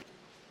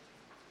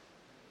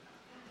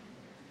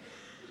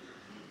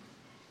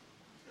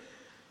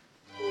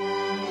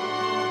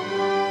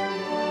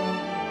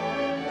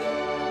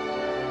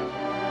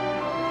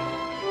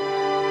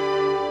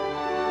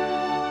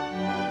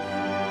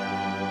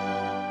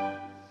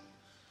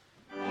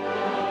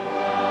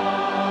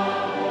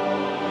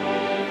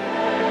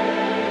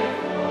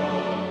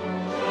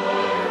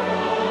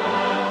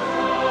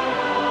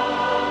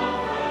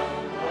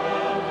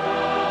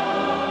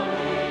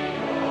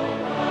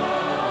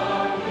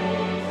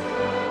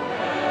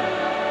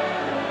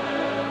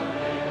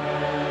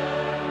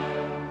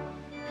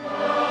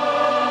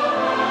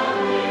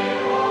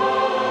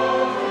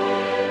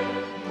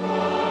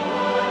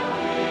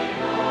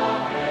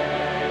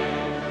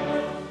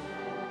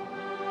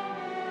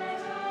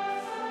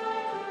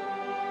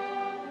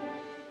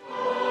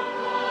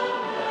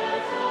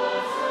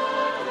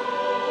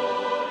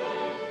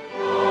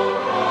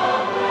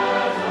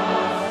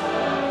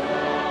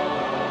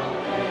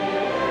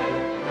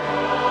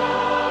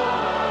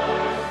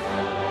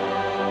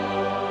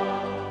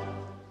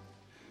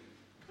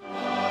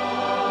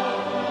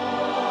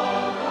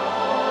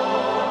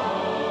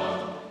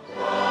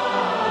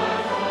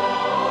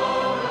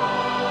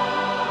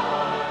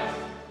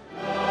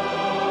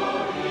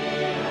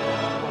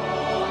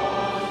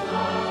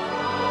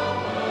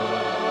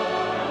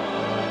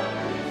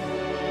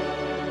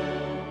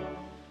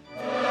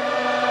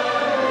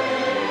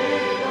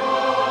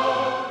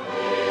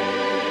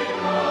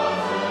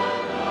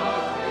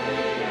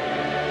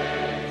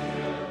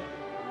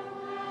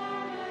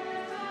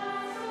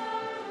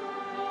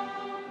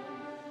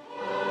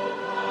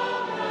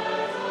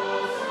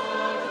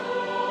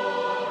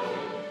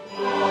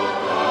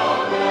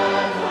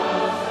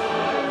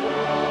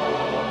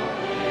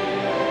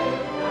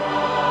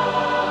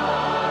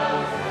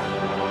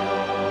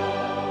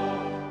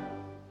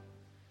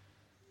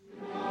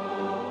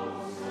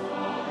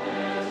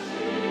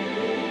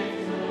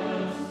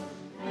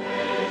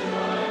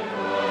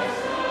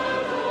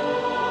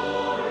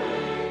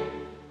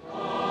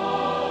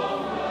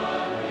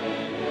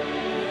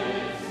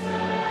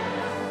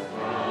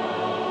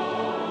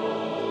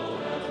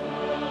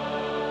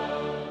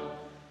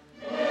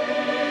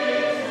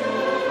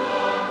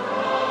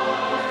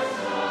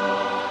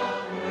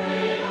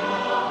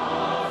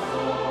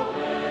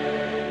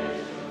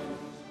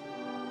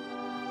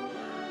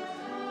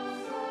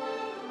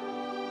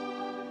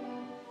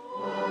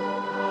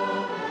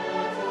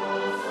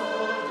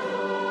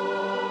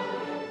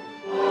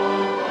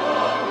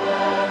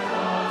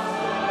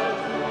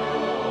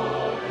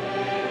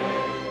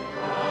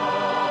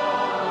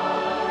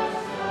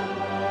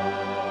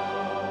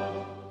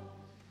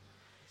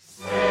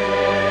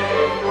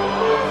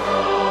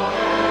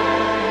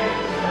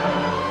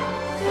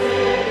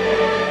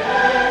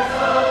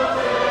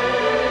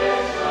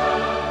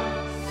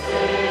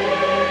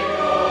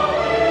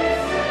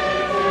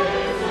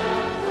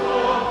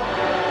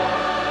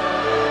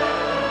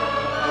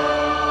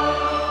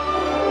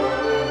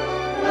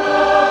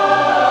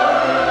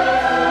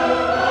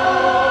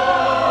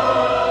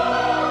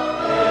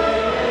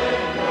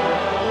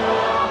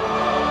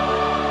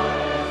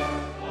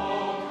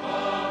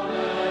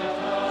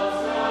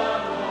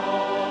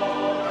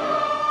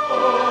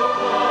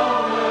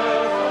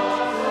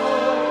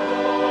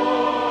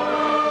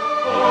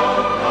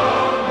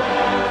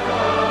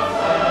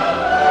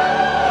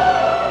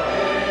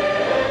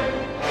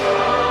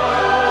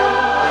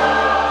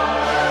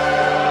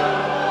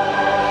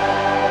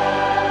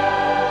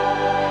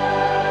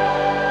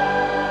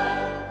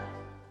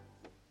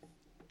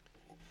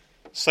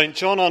 St.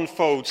 John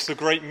unfolds the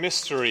great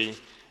mystery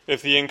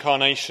of the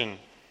Incarnation.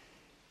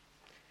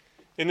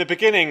 In the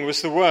beginning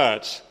was the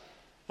Word,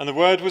 and the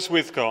Word was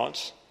with God,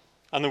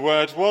 and the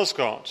Word was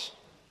God.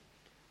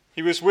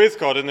 He was with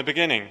God in the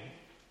beginning.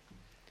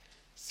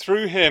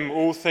 Through him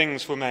all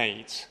things were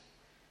made.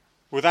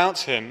 Without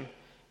him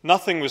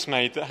nothing was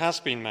made that has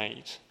been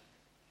made.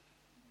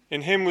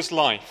 In him was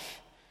life,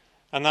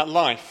 and that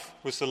life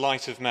was the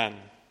light of men.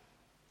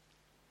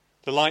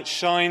 The light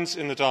shines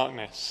in the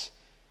darkness,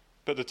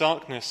 but the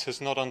darkness has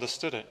not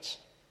understood it.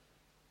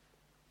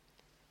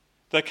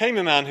 There came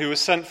a man who was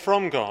sent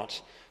from God.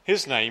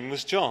 His name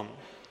was John.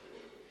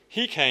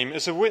 He came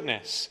as a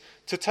witness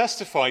to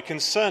testify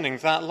concerning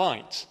that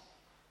light,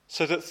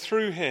 so that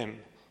through him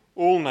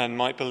all men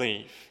might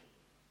believe.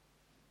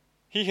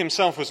 He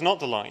himself was not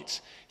the light.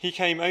 He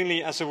came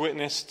only as a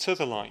witness to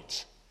the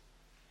light.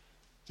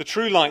 The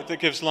true light that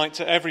gives light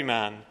to every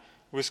man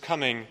was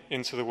coming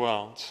into the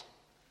world.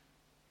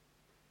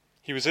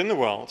 He was in the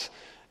world,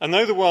 and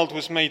though the world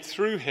was made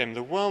through him,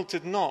 the world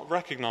did not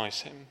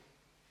recognize him.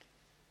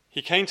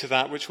 He came to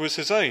that which was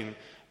his own,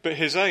 but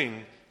his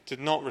own did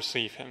not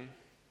receive him.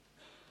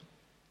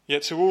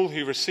 Yet to all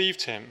who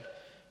received him,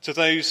 to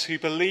those who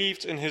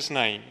believed in his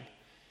name,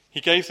 he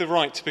gave the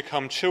right to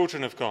become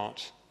children of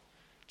God,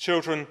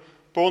 children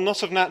born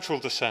not of natural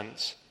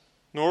descent,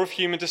 nor of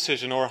human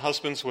decision or a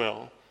husband's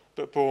will,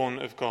 but born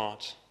of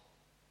God.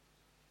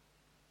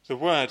 The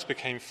Word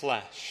became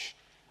flesh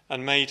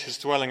and made his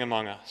dwelling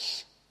among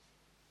us.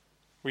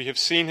 We have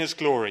seen his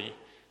glory,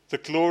 the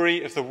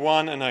glory of the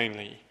one and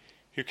only,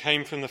 who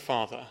came from the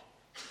Father,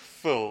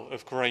 full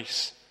of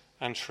grace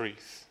and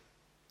truth.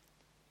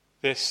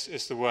 This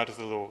is the word of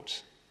the Lord.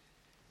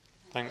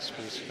 Thanks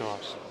be to God.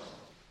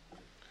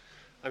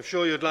 I'm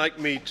sure you'd like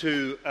me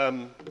to,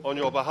 on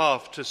your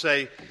behalf, to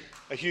say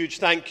a huge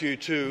thank you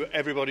to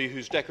everybody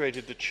who's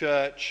decorated the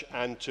church,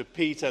 and to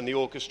Pete and the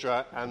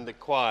orchestra and the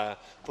choir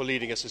for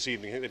leading us this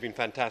evening. I think they've been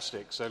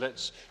fantastic. So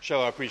let's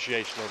show our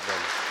appreciation of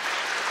them.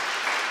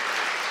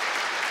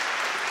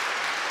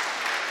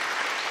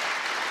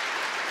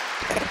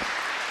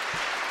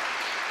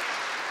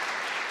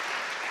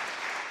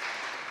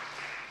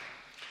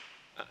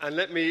 And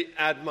let me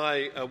add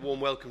my warm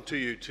welcome to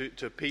you,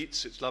 to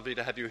Pete's. It's lovely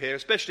to have you here,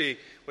 especially,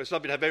 well, it's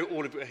lovely to have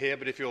all of you here,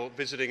 but if you're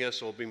visiting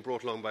us or being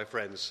brought along by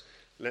friends,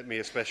 let me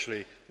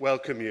especially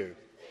welcome you.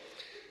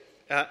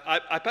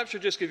 I perhaps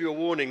should just give you a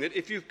warning that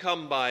if you've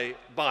come by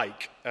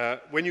bike,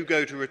 when you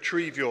go to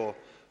retrieve your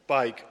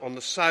bike on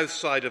the south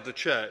side of the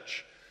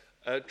church,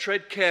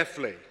 tread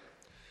carefully,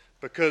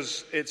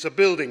 because it's a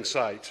building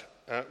site.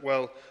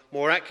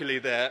 More accurately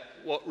there,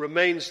 what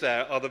remains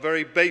there are the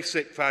very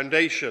basic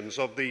foundations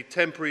of the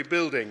temporary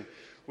building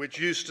which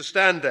used to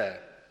stand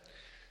there.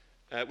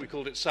 We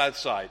called it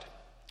Southside.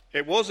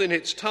 It was in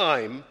its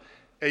time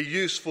a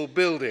useful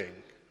building,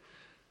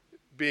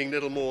 being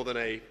little more than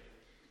a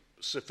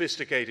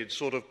sophisticated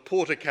sort of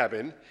porter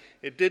cabin.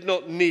 It did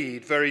not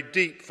need very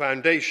deep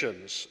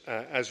foundations,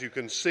 as you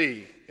can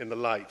see in the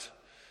light.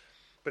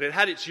 But it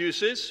had its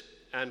uses.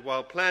 And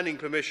while planning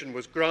permission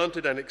was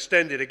granted and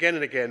extended again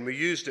and again, we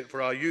used it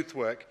for our youth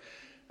work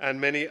and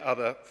many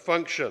other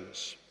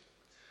functions.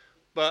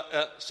 But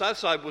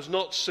Southside was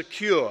not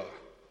secure.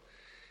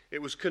 It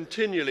was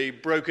continually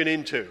broken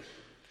into.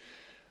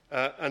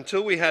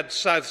 Until we had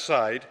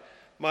Southside,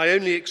 my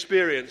only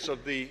experience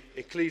of the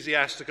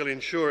ecclesiastical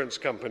insurance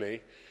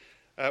company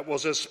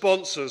was as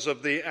sponsors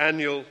of the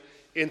annual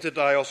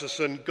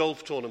interdiocesan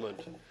golf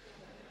tournament.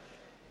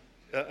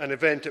 An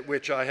event at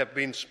which I have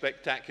been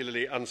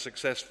spectacularly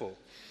unsuccessful.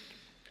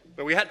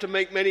 But we had to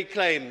make many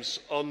claims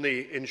on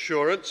the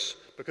insurance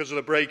because of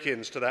the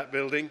break-ins to that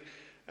building,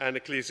 and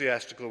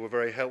ecclesiastical were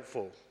very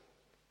helpful.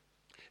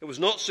 It was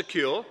not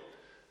secure,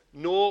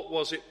 nor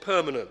was it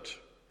permanent.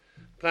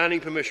 Planning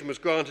permission was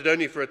granted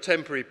only for a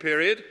temporary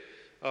period.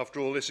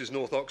 After all, this is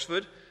North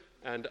Oxford,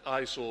 and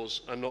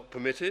eyesores are not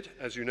permitted,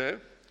 as you know.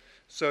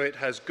 So it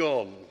has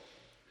gone.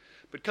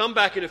 But come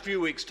back in a few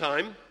weeks'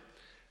 time,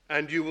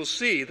 and you will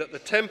see that the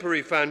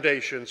temporary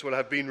foundations will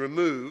have been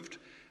removed,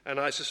 and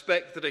I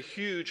suspect that a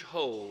huge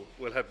hole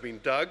will have been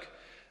dug,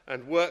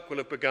 and work will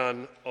have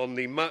begun on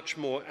the much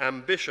more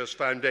ambitious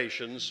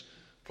foundations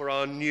for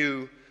our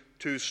new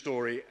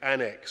two-storey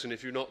annex. And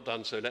if you've not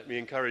done so, let me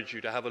encourage you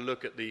to have a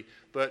look at the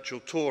virtual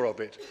tour of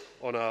it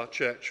on our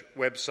church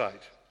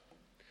website.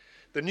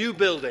 The new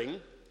building,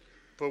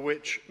 for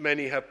which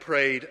many have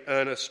prayed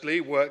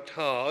earnestly, worked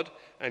hard,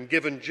 and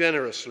given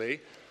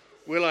generously,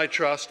 will, I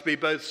trust, be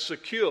both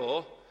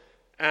secure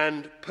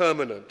and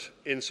permanent,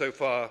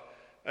 insofar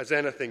as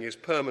anything is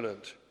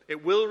permanent.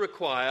 It will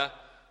require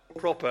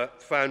proper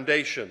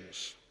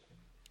foundations.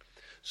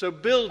 So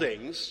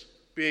buildings,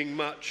 being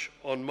much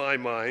on my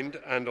mind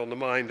and on the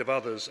mind of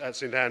others at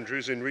St.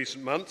 Andrew's in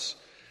recent months,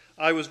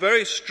 I was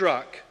very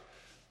struck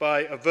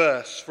by a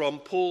verse from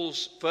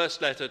Paul's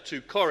first letter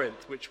to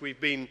Corinth, which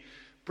we've been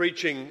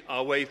preaching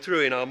our way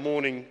through in our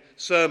morning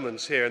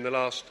sermons here in the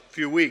last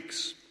few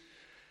weeks.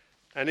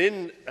 And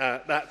in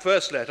that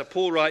first letter,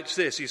 Paul writes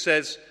this. He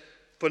says,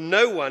 "For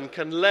no one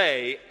can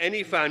lay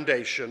any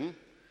foundation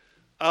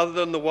other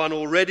than the one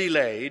already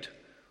laid,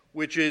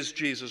 which is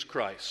Jesus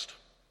Christ.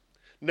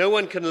 No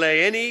one can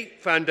lay any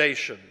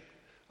foundation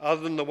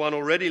other than the one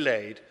already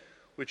laid,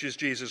 which is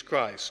Jesus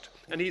Christ.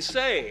 And he's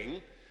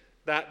saying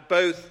that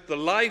both the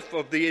life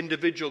of the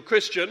individual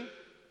Christian,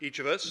 each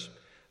of us,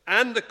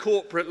 and the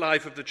corporate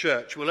life of the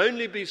church will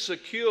only be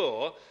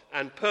secure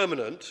and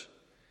permanent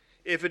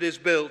if it is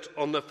built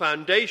on the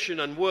foundation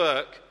and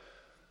work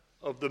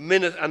of the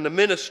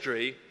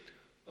ministry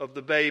of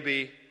the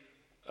baby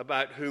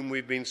about whom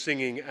we've been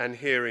singing and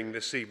hearing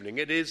this evening.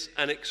 It is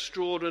an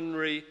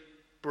extraordinary,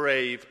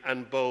 brave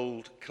and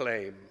bold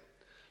claim.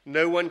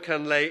 No one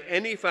can lay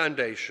any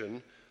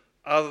foundation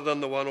other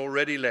than the one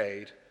already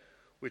laid,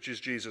 which is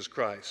Jesus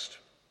Christ.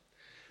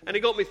 And it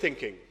got me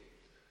thinking,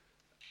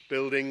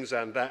 buildings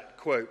and that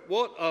quote,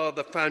 what are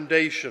the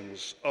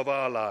foundations of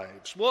our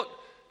lives? What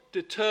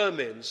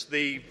determines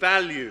the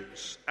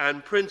values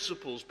and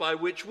principles by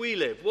which we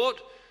live?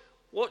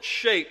 What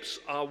shapes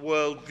our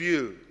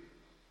worldview?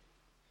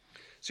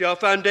 See, our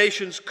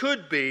foundations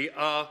could be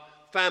our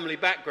family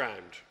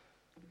background.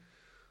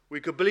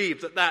 We could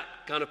believe that that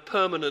kind of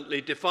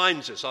permanently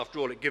defines us. After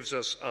all, it gives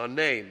us our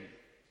name.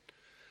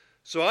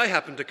 So I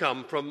happen to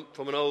come from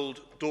an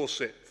old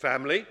Dorset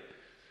family,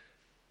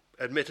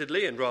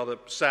 admittedly and rather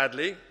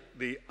sadly,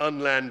 the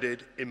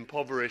unlanded,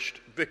 impoverished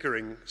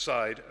vicaring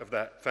side of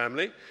that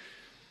family.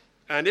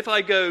 And if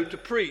I go to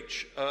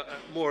preach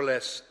more or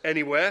less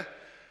anywhere,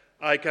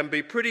 I can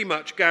be pretty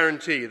much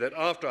guarantee that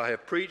after I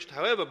have preached,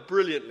 however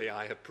brilliantly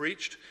I have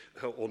preached,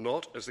 or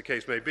not, as the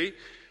case may be,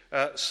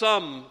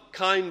 some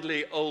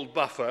kindly old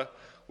buffer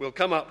will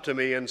come up to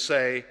me and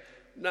say,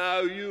 "Now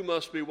you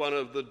must be one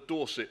of the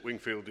Dorset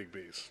Wingfield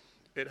Digbys."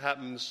 It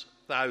happens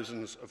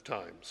thousands of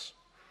times.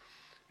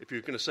 If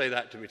you're going to say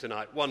that to me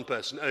tonight, one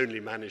person only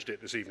managed it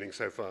this evening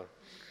so far.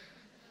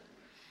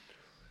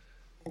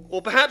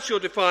 Or perhaps you're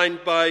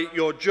defined by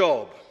your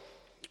job,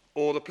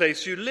 or the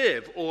place you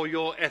live, or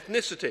your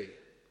ethnicity,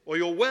 or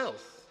your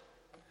wealth.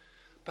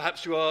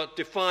 Perhaps you are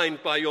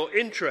defined by your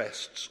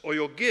interests or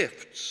your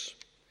gifts.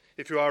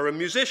 If you are a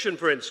musician,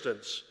 for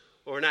instance,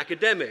 or an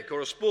academic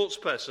or a sports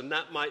person,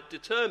 that might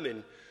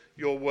determine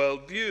your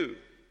worldview.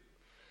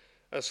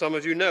 As some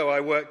of you know, I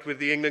worked with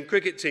the England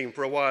cricket team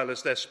for a while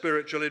as their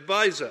spiritual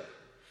advisor.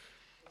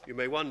 You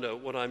may wonder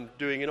what I'm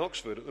doing in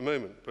Oxford at the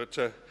moment, but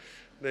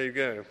there you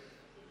go.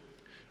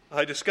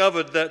 I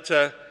discovered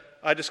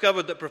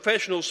that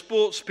professional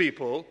sports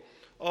people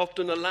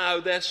often allow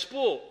their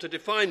sport to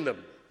define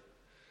them.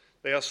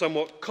 They are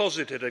somewhat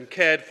cosseted and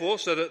cared for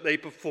so that they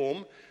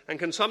perform, and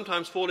can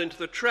sometimes fall into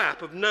the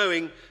trap of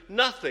knowing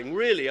nothing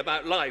really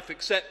about life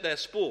except their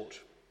sport.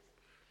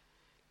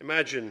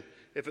 Imagine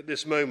if at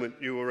this moment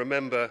you were a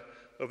member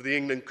of the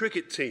England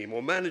cricket team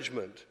or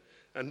management,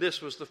 and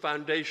this was the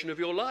foundation of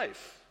your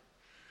life.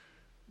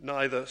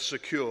 Neither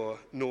secure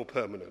nor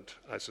permanent,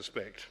 I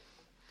suspect.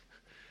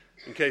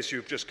 In case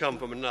you've just come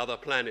from another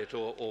planet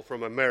or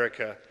from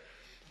America,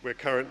 we're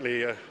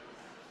currently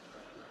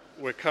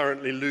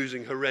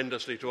losing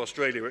horrendously to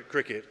Australia at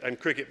cricket. And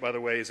cricket, by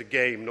the way, is a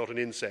game, not an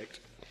insect.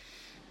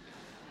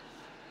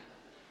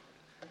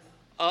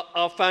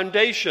 Our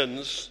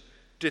foundations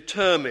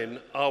determine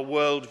our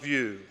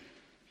worldview.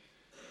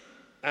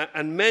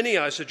 And many,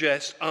 I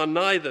suggest, are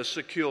neither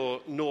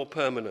secure nor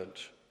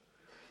permanent.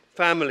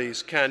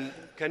 Families can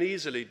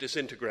easily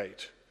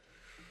disintegrate,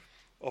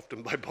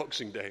 often by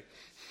Boxing Day.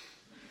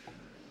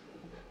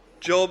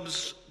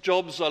 Jobs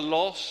are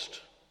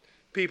lost.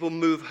 People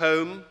move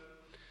home.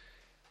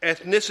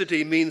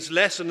 Ethnicity means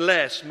less and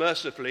less,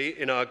 mercifully,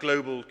 in our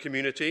global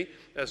community,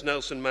 as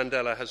Nelson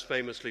Mandela has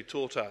famously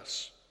taught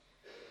us.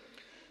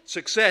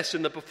 Success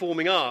in the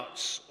performing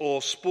arts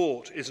or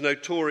sport is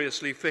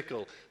notoriously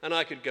fickle, and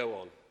I could go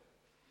on.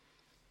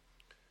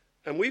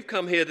 And we've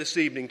come here this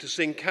evening to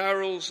sing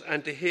carols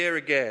and to hear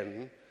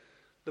again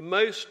the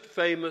most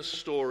famous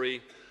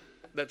story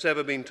that's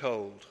ever been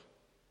told.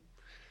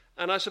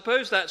 And I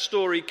suppose that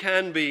story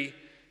can be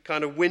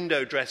kind of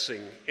window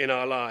dressing in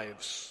our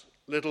lives,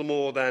 little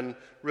more than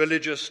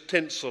religious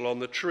tinsel on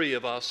the tree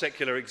of our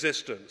secular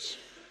existence.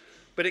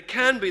 But it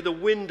can be the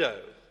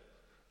window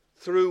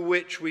through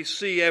which we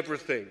see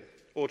everything,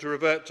 or to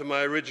revert to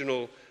my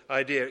original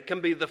idea, it can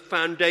be the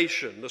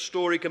foundation. The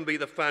story can be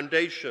the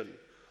foundation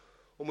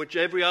on which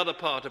every other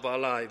part of our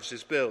lives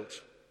is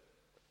built.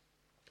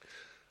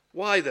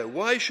 Why, though?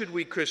 Why should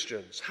we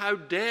Christians, how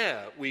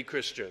dare we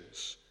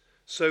Christians,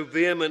 so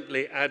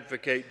vehemently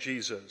advocate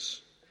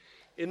Jesus?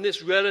 In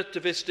this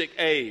relativistic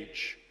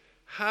age,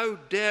 how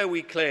dare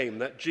we claim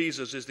that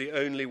Jesus is the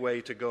only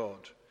way to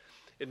God?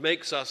 It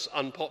makes us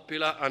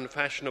unpopular,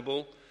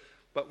 unfashionable,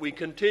 but we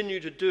continue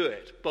to do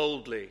it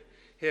boldly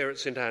here at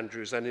St.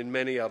 Andrew's and in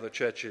many other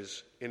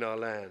churches in our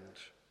land.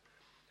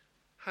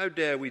 How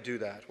dare we do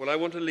that? Well, I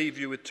want to leave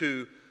you with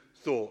two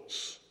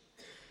thoughts.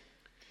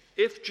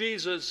 If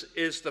Jesus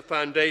is the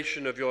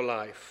foundation of your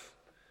life,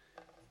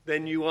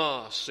 then you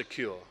are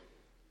secure.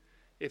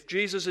 If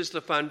Jesus is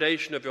the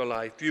foundation of your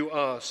life, you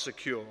are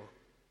secure.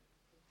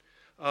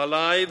 Our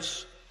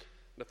lives,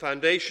 The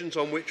foundations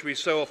on which we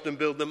so often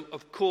build them,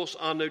 of course,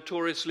 are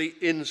notoriously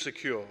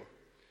insecure.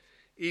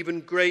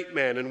 Even great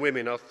men and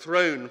women are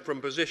thrown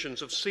from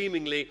positions of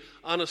seemingly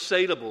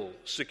unassailable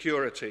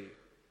security.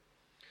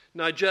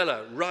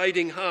 Nigella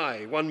riding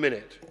high 1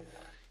 minute.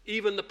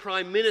 Even the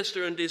Prime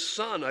Minister and his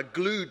son are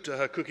glued to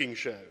her cooking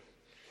show,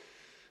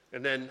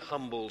 and then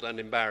humbled and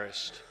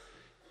embarrassed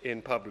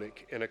in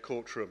public in a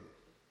courtroom.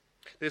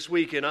 This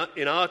week in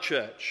our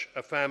church,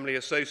 a family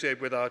associated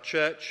with our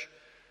church,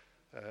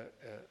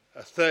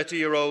 a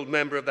 30-year-old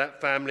member of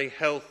that family,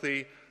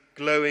 healthy,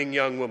 glowing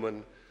young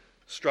woman,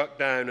 struck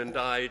down and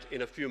died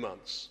in a few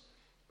months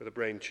with a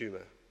brain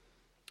tumour.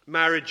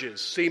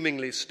 Marriages,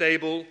 seemingly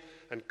stable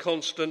and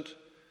constant,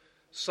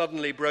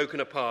 suddenly broken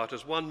apart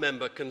as one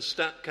member can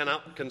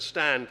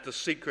stand the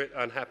secret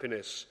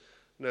unhappiness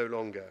no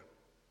longer.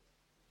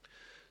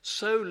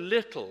 So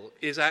little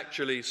is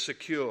actually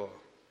secure.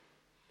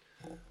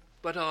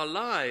 But our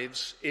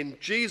lives in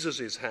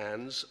Jesus'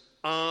 hands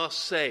are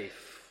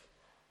safe.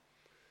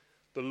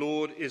 The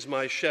Lord is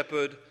my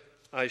shepherd,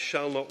 I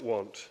shall not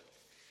want.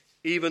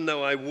 Even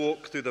though I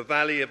walk through the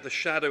valley of the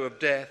shadow of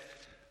death,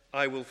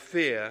 I will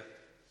fear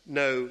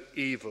no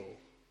evil.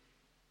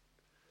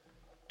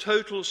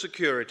 Total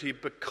security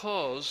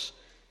because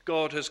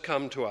God has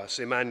come to us,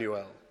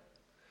 Emmanuel.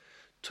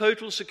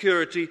 Total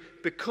security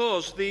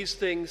because these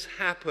things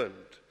happened.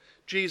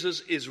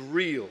 Jesus is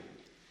real.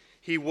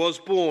 He was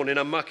born in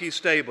a mucky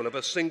stable of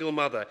a single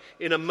mother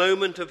in a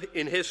moment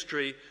in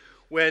history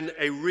when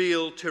a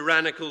real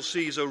tyrannical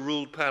Caesar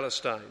ruled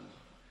Palestine.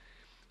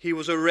 He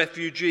was a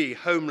refugee,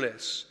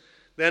 homeless,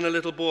 then a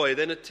little boy,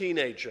 then a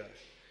teenager.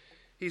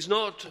 He's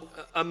not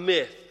a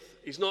myth.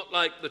 He's not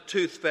like the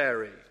tooth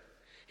fairy.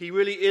 He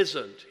really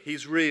isn't.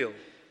 He's real.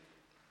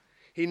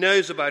 He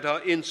knows about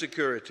our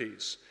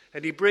insecurities,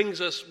 and he brings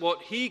us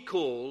what he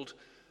called,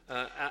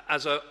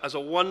 as a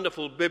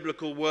wonderful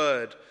biblical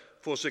word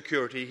for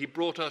security, he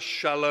brought us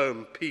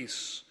shalom,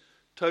 peace,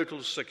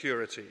 total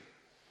security.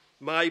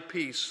 My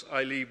peace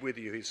I leave with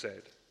you, he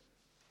said.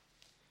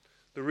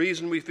 The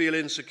reason we feel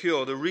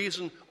insecure, the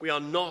reason we are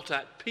not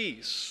at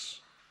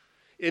peace,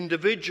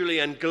 individually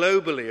and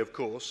globally, of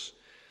course,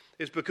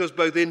 is because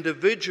both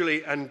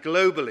individually and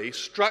globally,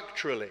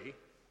 structurally,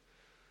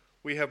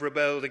 we have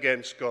rebelled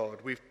against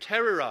God. We've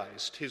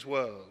terrorized his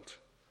world.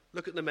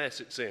 Look at the mess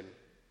it's in.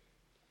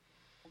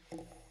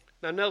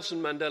 Now,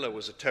 Nelson Mandela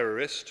was a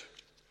terrorist.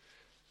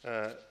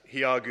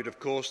 He argued, of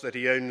course, that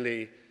he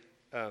only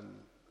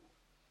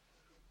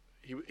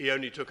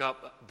took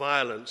up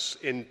violence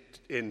in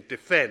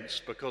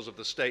defense because of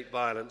the state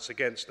violence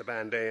against the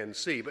banned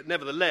ANC. But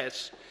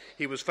nevertheless,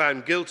 he was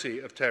found guilty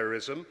of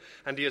terrorism,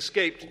 and he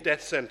escaped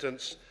death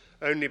sentence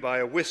only by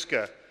a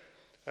whisker,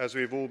 as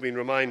we've all been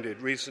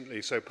reminded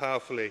recently so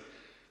powerfully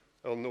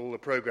on all the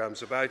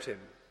programs about him.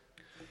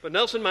 But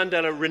Nelson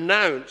Mandela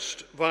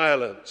renounced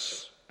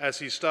violence as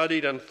he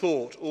studied and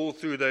thought all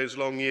through those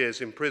long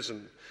years in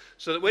prison,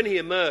 so that when he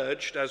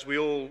emerged, as we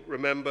all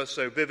remember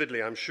so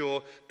vividly, I'm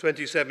sure,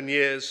 27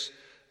 years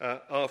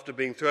after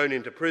being thrown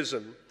into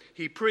prison,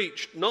 he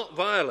preached not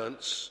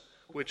violence,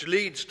 which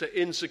leads to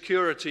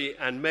insecurity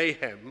and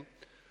mayhem,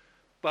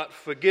 but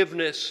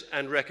forgiveness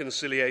and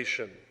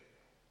reconciliation.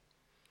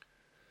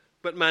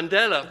 But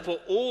Mandela, for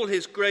all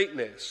his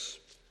greatness,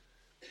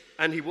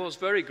 and he was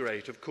very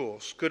great, of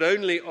course, could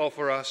only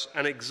offer us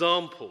an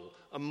example,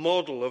 a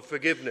model of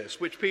forgiveness,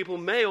 which people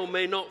may or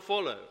may not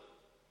follow.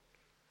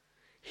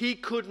 He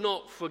could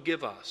not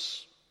forgive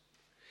us.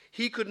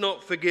 He could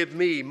not forgive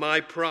me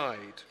my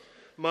pride,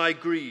 my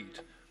greed,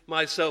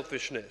 my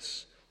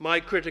selfishness,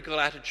 my critical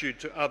attitude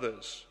to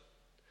others.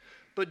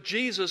 But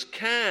Jesus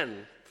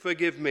can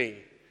forgive me,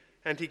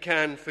 and he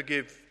can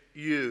forgive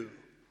you.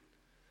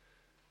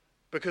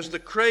 Because the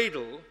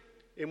cradle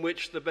in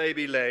which the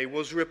baby lay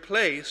was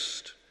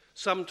replaced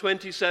some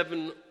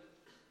 27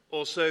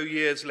 or so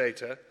years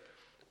later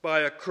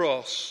by a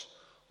cross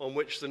on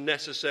which the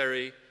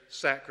necessary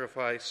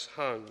sacrifice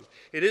hung.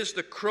 It is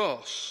the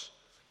cross,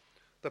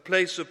 the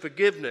place of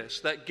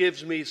forgiveness, that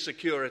gives me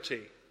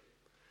security.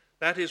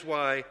 That is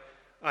why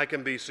I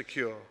can be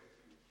secure.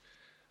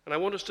 And I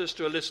want us just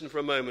to listen for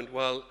a moment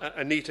while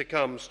Anita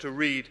comes to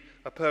read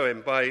a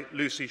poem by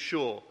Lucy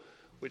Shaw,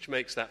 which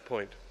makes that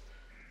point.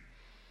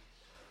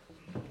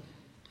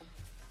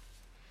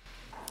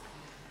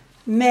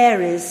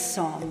 Mary's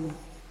Song.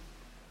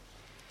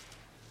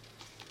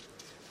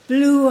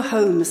 Blue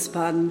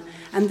homespun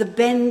and the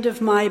bend of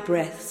my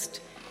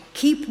breast,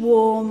 keep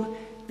warm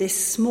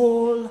this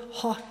small,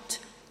 hot,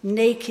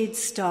 naked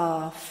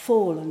star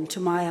fallen to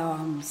my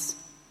arms.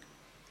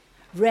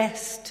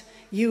 Rest,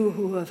 you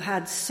who have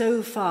had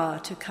so far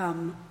to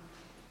come.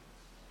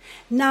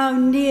 Now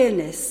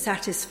nearness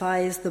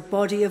satisfies the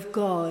body of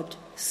God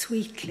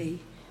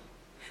sweetly.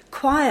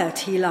 Quiet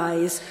he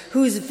lies,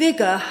 whose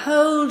vigour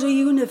hurled a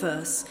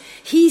universe.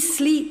 He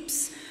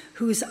sleeps,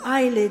 whose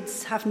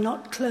eyelids have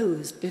not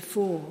closed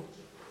before.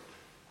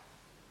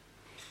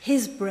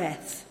 His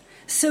breath,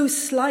 so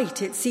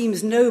slight it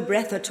seems no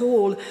breath at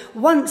all,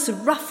 once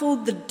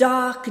ruffled the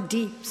dark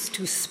deeps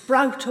to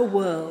sprout a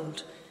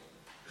world.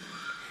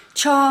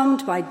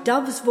 Charmed by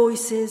doves'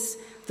 voices,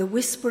 the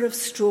whisper of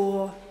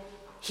straw,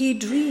 he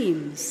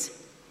dreams,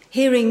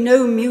 hearing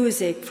no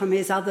music from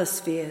his other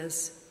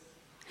spheres.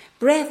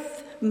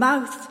 Breath,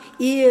 mouth,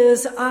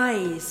 ears,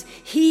 eyes,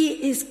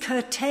 he is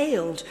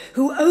curtailed,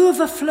 who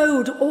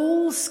overflowed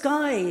all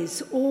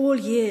skies, all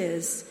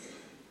years.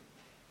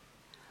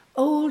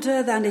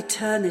 Older than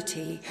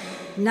eternity,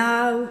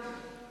 now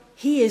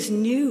he is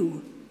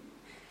new.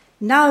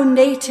 Now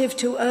native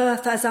to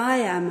earth as I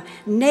am,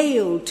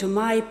 nailed to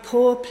my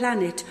poor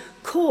planet,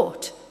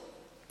 caught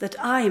that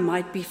I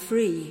might be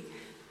free,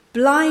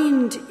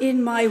 blind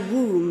in my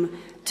womb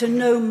to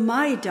know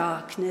my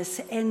darkness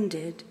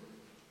ended,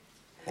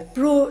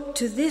 brought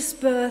to this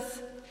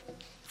birth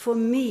for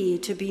me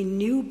to be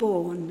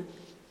newborn,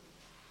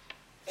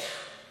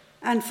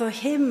 and for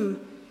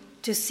him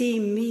to see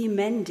me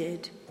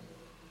mended.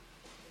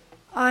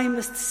 I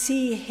must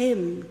see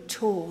him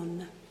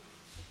torn.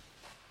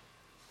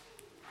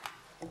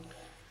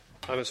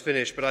 I must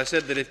finish, but I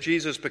said that if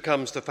Jesus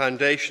becomes the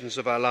foundations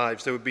of our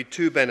lives, there would be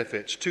two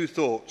benefits, two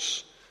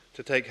thoughts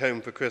to take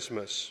home for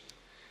Christmas.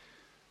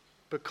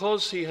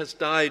 Because he has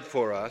died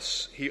for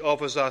us, he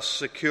offers us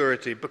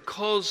security.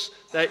 Because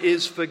there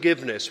is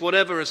forgiveness,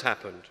 whatever has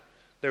happened,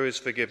 there is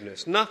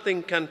forgiveness.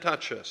 Nothing can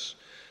touch us.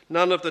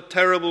 None of the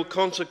terrible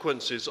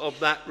consequences of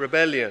that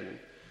rebellion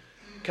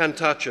can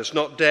touch us.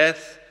 Not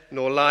death,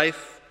 nor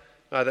life,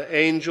 neither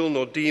angel,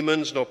 nor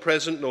demons, nor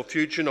present, nor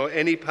future, nor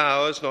any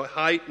powers, nor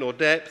height, nor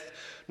depth,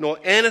 nor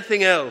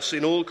anything else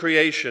in all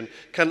creation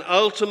can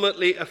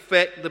ultimately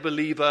affect the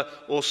believer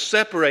or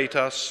separate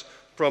us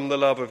from the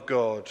love of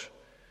God,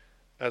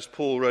 as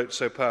Paul wrote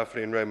so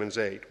powerfully in Romans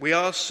 8. We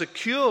are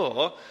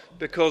secure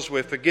because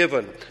we're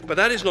forgiven, but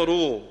that is not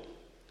all.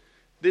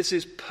 This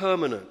is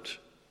permanent.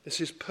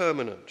 This is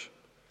permanent.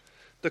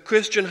 The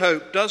Christian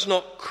hope does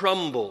not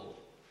crumble,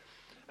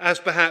 as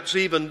perhaps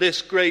even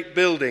this great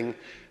building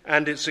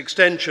and its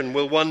extension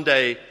will one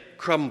day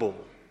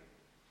crumble.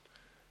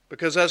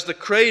 Because as the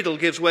cradle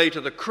gives way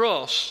to the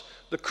cross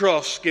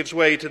gives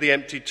way to the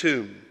empty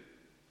tomb.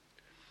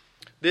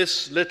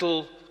 This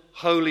little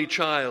holy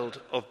child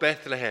of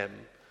Bethlehem,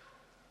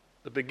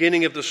 the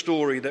beginning of the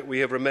story that we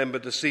have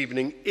remembered this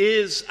evening,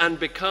 is and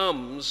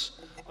becomes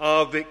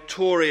our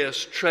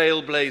victorious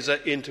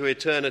trailblazer into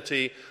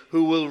eternity,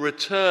 who will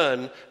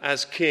return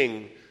as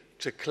king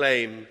to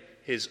claim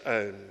his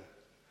own.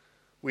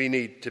 We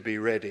need to be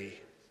ready.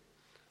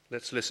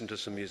 Let's listen to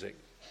some music.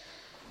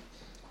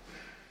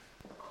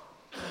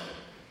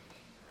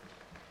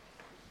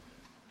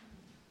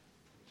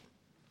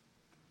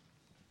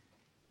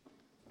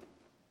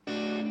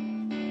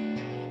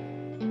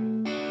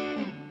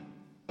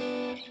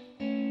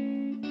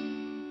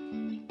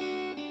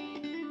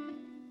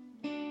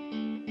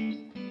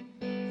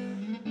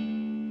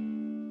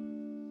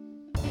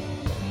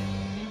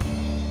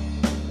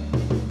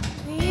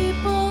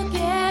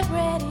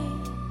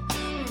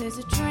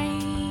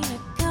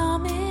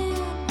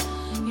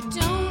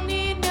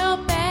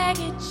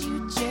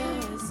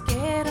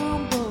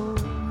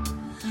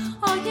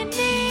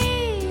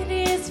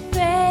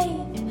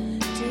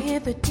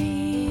 The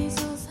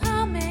diesel's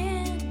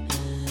humming.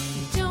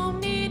 You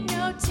don't need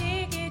no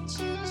ticket,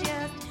 you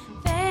just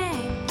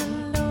thank the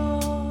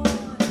Lord.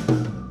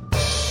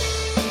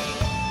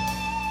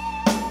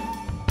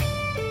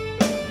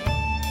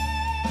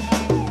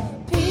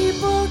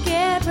 People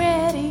get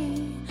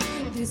ready,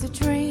 there's a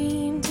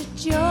train to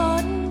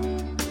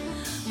Jordan,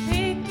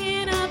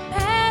 picking up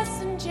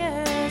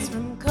passengers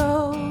from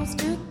coast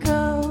to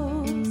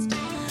coast.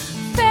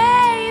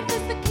 Faith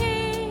is the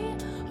key,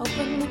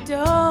 open the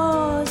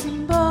doors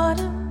and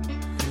boredom,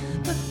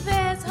 but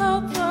there's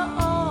hope for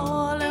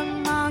all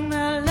among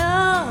the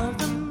love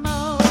the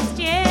most,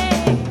 yeah.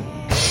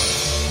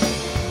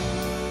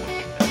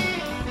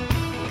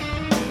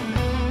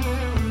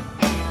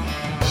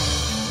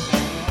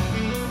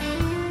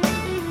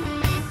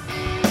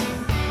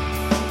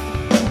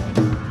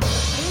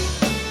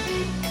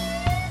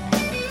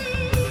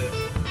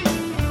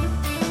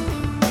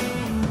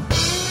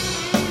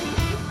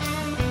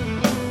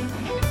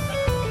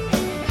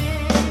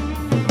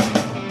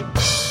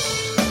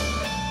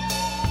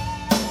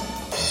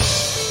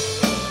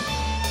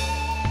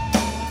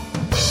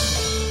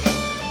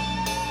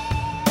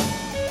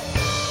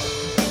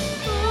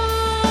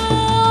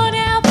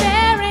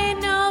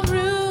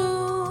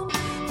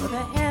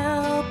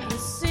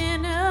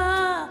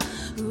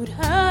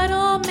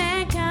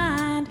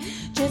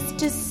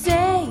 To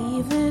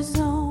save his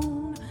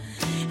own.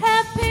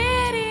 Have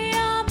pity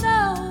on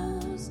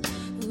those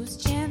whose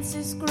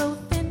chances grow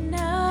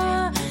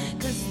thinner,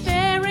 'cause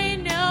there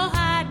ain't no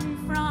hiding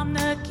from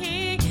the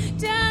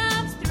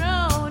kingdom's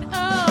throne.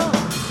 Oh,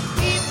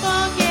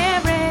 people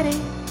get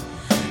ready,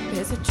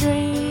 there's a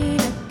train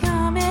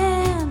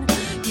a-coming.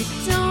 You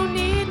don't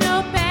need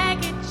no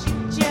baggage,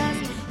 you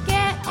just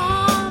get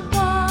on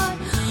board.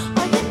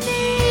 All you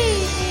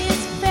need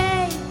is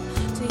faith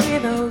to hear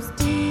those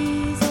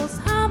diesels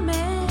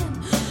humming.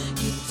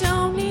 You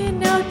don't need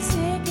no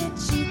ticket,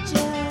 you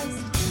just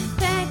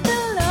thank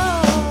the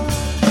Lord.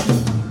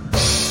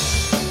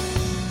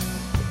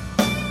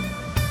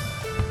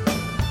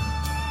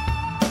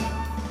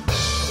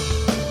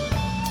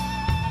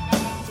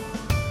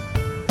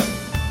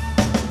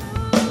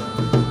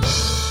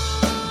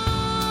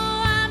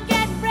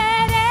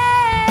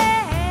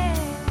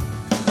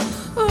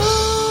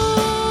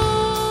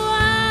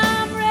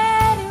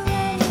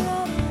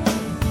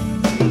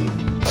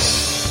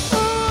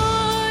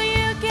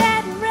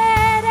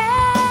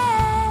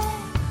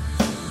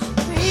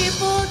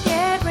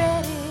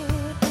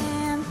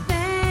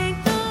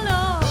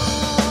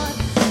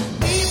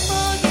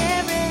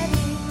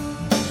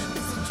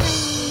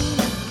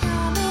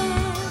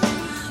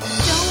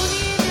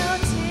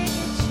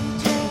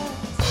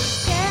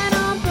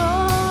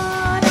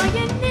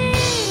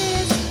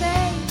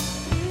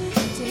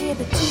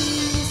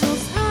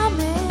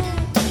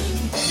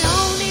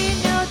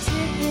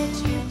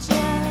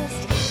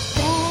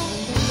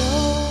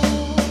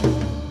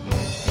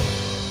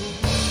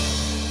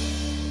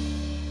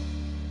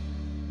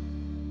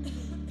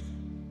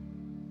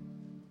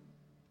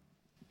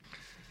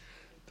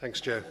 Thanks,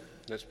 Joe.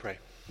 Let's pray.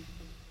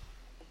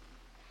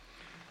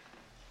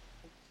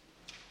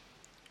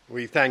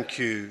 We thank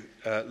you,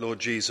 Lord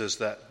Jesus,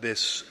 that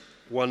this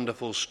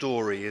wonderful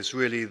story is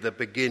really the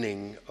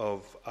beginning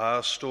of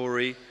our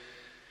story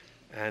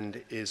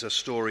and is a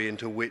story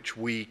into which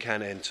we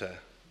can enter.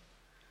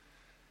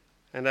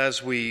 And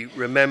as we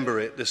remember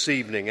it this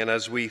evening and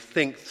as we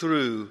think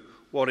through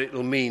what it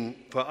will mean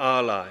for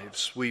our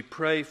lives, we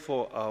pray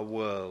for our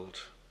world,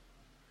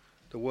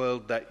 the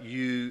world that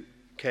you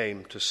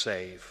came to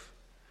save,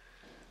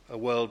 a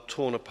world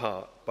torn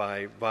apart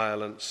by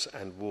violence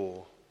and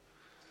war.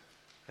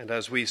 And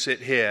as we sit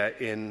here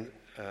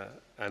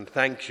and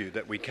thank you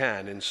that we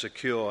can, in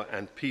secure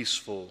and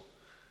peaceful,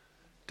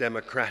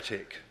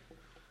 democratic,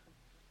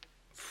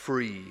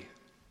 free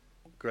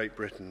Great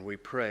Britain, we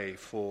pray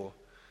for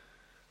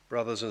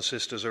brothers and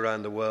sisters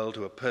around the world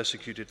who are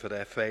persecuted for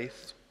their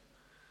faith.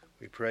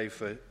 We pray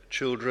for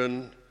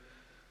children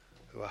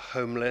who are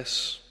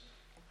homeless,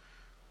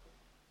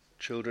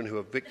 children who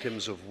are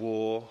victims of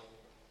war,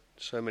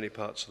 so many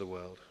parts of the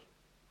world.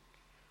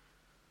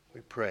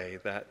 We pray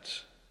that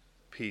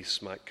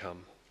peace might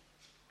come.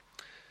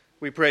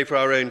 We pray for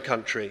our own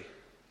country.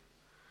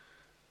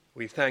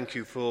 We thank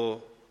you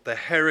for the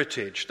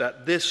heritage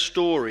that this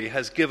story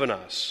has given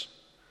us.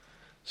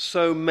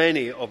 So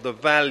many of the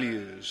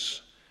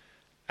values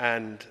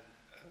and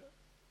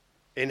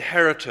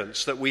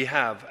inheritance that we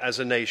have as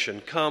a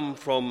nation come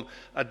from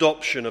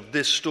adoption of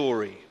this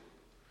story.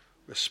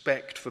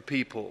 Respect for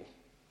people,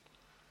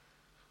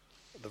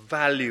 the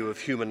value of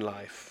human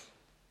life,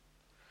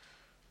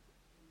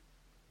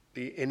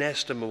 the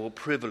inestimable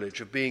privilege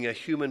of being a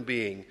human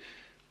being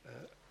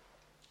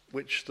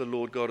which the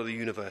Lord God of the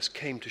universe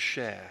came to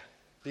share.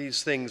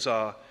 These things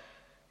have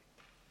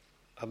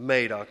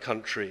made our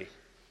country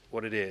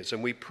what it is,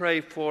 and we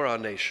pray for our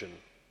nation.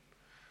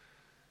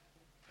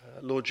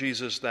 Lord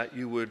Jesus, that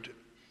you would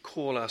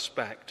call us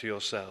back to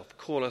yourself,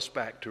 call us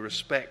back to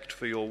respect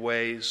for your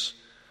ways,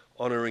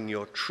 honouring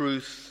your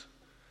truth,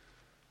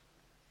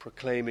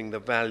 proclaiming the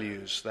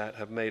values that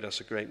have made us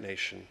a great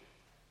nation.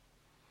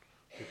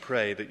 We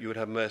pray that you would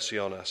have mercy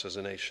on us as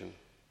a nation.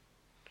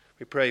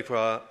 We pray for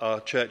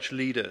our church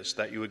leaders,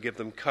 that you would give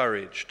them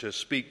courage to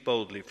speak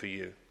boldly for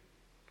you.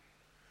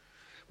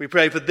 We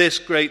pray for this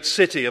great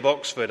city of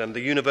Oxford and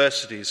the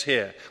universities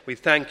here. We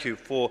thank you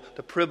for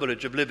the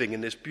privilege of living in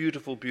this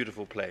beautiful,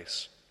 beautiful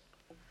place.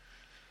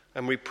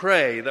 And we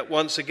pray that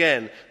once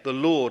again the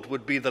Lord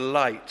would be the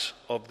light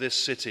of this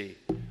city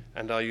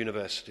and our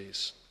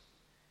universities,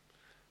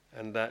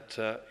 and that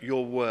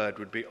your word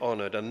would be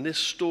honoured and this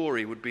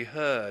story would be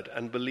heard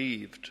and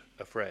believed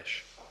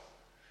afresh.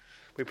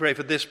 We pray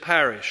for this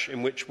parish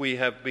in which we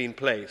have been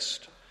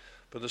placed,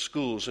 for the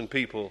schools and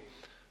people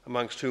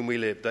amongst whom we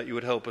live, that you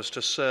would help us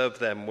to serve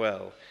them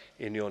well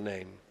in your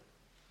name.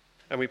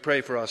 And we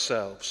pray for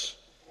ourselves.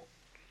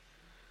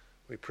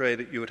 We pray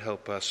that you would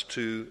help us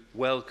to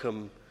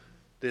welcome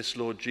this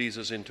Lord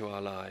Jesus into our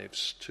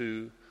lives,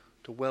 to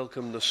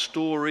welcome the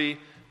story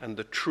and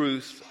the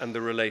truth and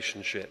the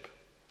relationship.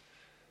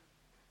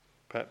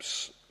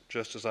 Perhaps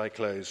just as I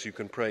close, you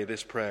can pray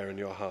this prayer in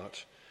your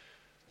heart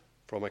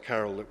from a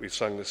carol that we've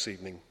sung this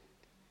evening.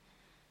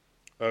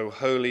 O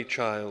holy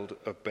child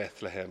of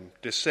Bethlehem,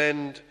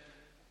 descend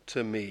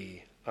to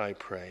me, I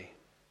pray.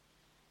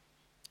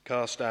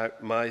 Cast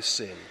out my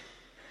sin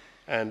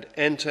and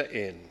enter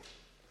in.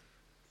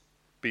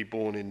 Be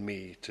born in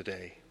me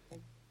today.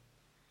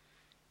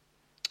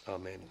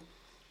 Amen.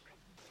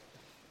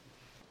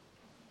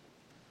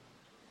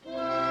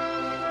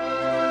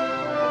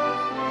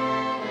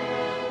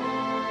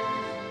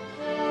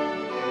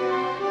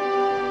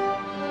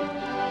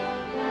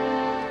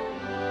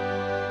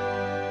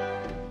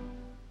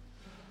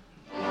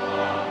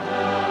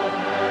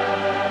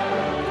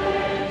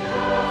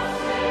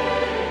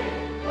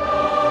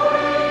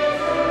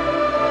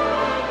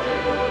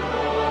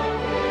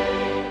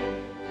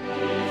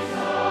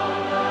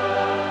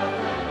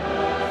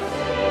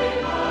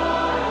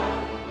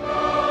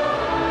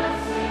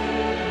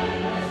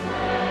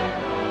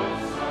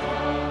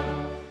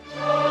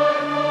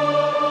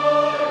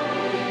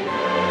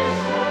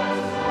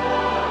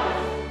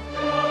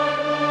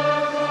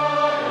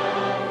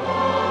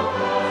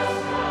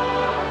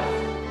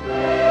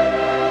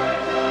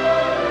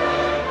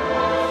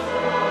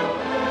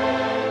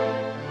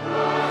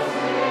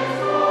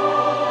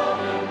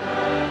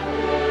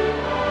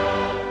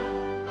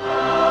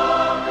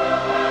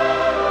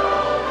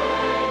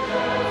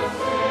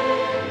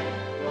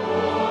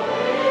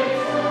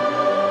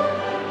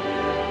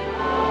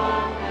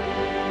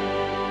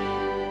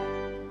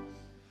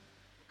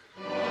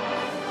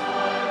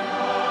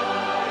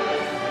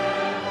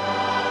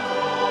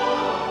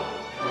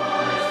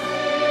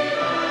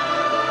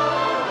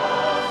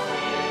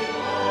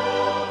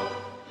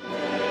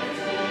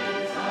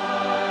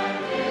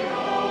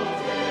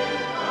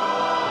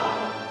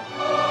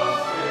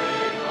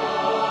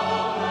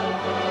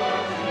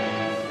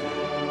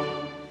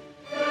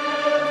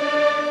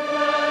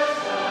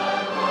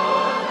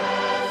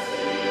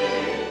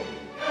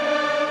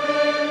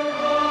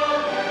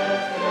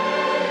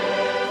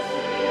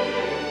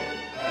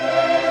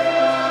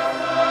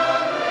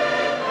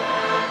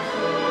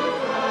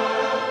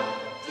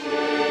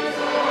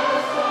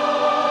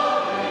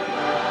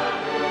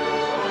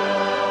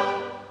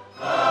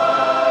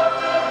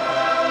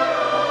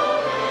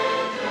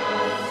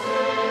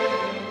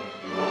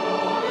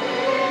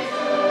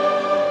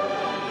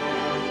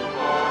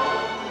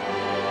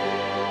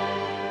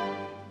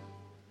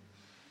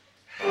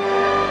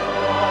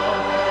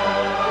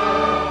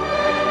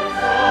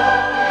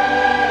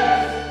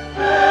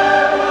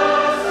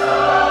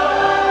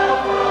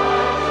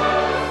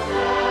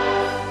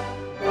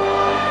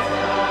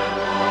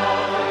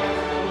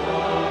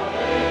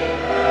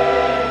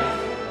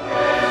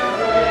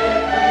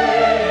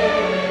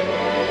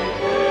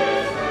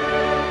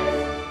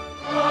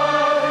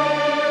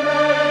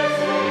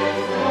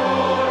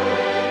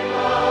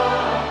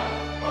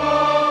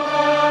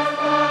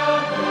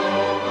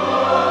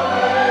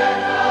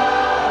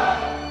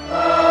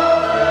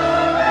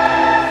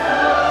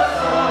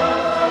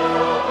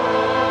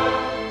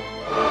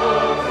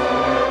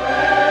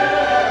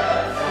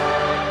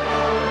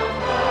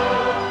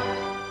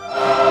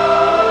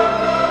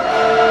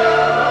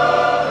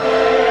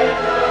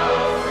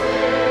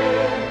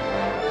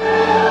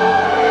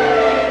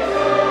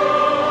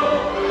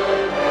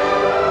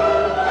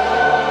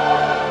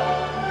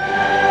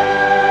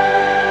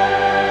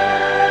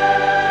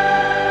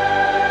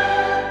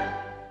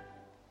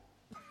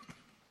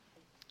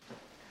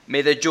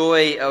 May the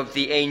joy of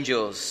the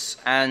angels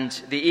and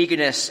the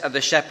eagerness of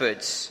the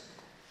shepherds,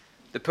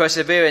 the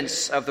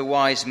perseverance of the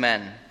wise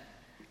men,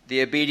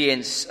 the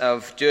obedience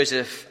of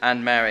Joseph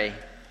and Mary,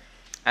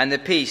 and the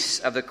peace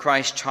of the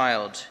Christ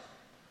child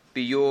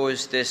be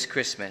yours this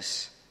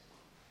Christmas.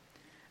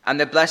 And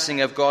the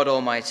blessing of God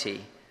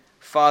Almighty,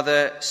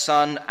 Father,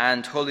 Son,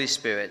 and Holy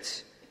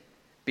Spirit,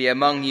 be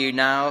among you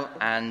now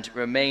and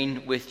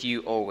remain with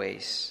you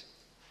always.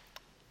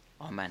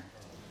 Amen.